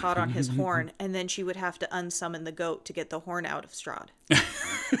get it caught on his horn, and then she would have to unsummon the goat to get the horn out of Strahd.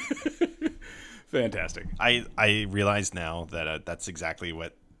 Fantastic. I realize now that that's exactly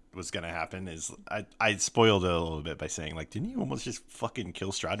what was going to happen. Is I spoiled it a little bit by saying, like, didn't you almost just fucking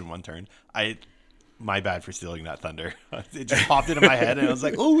kill Strahd in one turn? My bad for stealing that thunder. It just popped into my head, and I was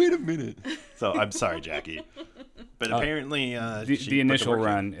like, oh, wait a minute. So I'm sorry, Jackie. But apparently... the initial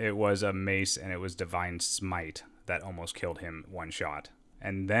run, it was a mace, and it was Divine Smite that almost killed him one shot.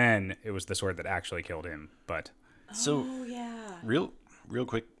 And then it was the sword that actually killed him. But so, oh, yeah. Real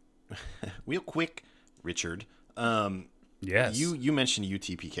quick, Richard. Yes. You mentioned you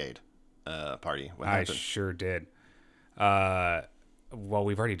TPK'd party. What happened? I sure did. Well,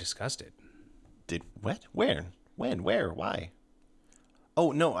 we've already discussed it. Did what? Where? When? Where? Why?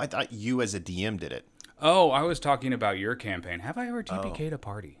 Oh, no, I thought you as a DM did it. Oh, I was talking about your campaign. Have I ever TPK'd a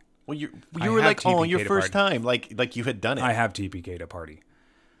party? Well, you were like, oh, your first time, like you had done it. I have TPK'd a party.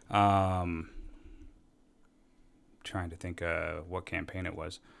 Trying to think what campaign it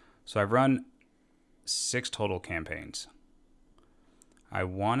was. So I've run 6 total campaigns. I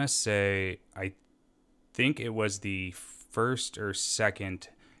want to say, I think it was the first or second.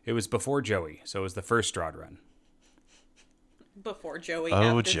 It was before Joey, so it was the first Strahd run. Before Joey,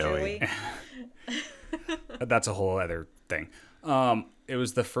 after Joey. That's a whole other thing. It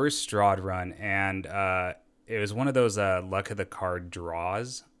was the first Strahd run, and it was one of those luck of the card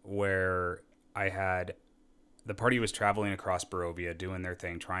draws where the party was traveling across Barovia, doing their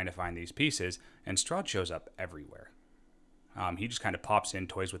thing, trying to find these pieces, and Strahd shows up everywhere. He just kind of pops in,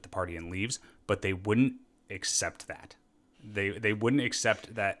 toys with the party, and leaves, but they wouldn't accept that. They wouldn't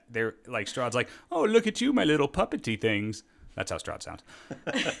accept that. They're like, Strahd's like, oh, look at you, my little puppety things. That's how Strahd sounds.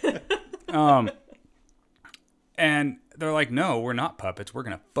 And they're like, no, we're not puppets. We're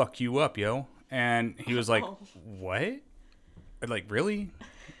going to fuck you up, yo. And he was like, what? Like, really,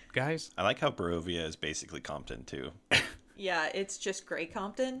 guys? I like how Barovia is basically Compton, too. Yeah, it's just gray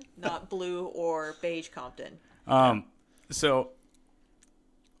Compton, not blue or beige Compton. So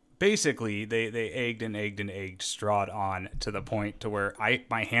basically, they egged Strahd on to the point to where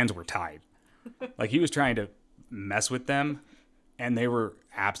my hands were tied. Like, he was trying to mess with them, and they were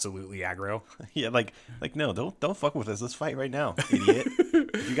absolutely aggro. Yeah, like no, don't fuck with us. Let's fight right now, idiot.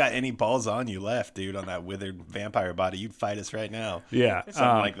 If you got any balls on you left, dude, on that withered vampire body, you'd fight us right now. Yeah,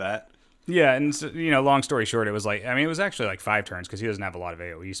 something like that. Yeah, and so, long story short, it was it was actually like 5 turns because he doesn't have a lot of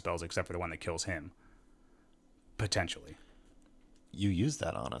AoE spells except for the one that kills him. Potentially. You used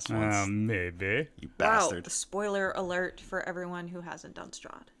that on us once. Maybe. You Wow, bastard. spoiler alert for everyone who hasn't done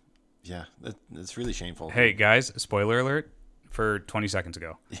Strahd. Yeah, that's really shameful. Hey, guys, spoiler alert for 20 seconds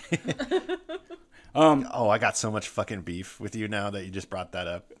ago. Oh, I got so much fucking beef with you now that you just brought that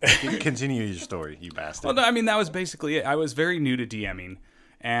up. Continue your story, you bastard. Well, no, I mean, that was basically it. I was very new to DMing,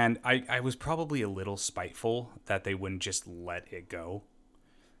 and I was probably a little spiteful that they wouldn't just let it go.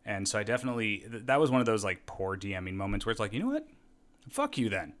 And so I definitely, that was one of those like poor DMing moments where it's like, you know what? Fuck you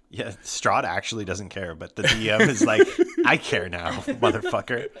then. Yeah, Strahd actually doesn't care, but the DM is like, I care now,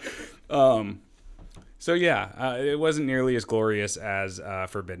 motherfucker. So yeah, it wasn't nearly as glorious as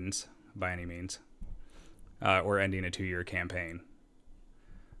Forbidden's by any means, or ending a 2-year campaign.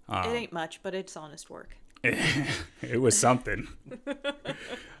 It ain't much, but it's honest work. It was something.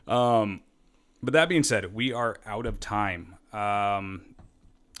 But that being said, we are out of time.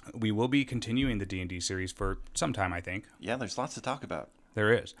 We will be continuing the D&D series for some time, I think. Yeah, there's lots to talk about.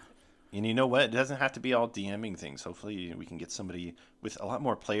 There is. And you know what? It doesn't have to be all DMing things. Hopefully we can get somebody with a lot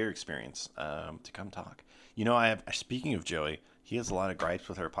more player experience to come talk. Speaking of Joey, he has a lot of gripes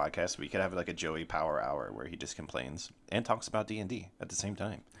with our podcast. We could have like a Joey Power Hour where he just complains and talks about D&D at the same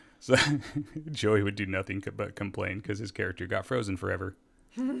time. So Joey would do nothing but complain because his character got frozen forever.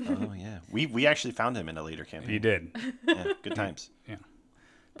 Oh, yeah. We actually found him in a later campaign. He did. Yeah, good times. Yeah.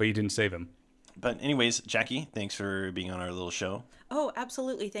 But you didn't save him. But anyways, Jackie, thanks for being on our little show. Oh,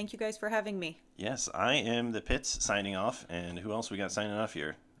 absolutely. Thank you guys for having me. Yes, I am the Pits signing off. And who else we got signing off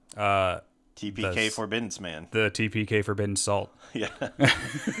here? TPK Forbiddance Man. The TPK Forbidden Salt. Yeah.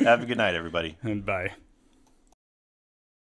 Have a good night, everybody. And bye.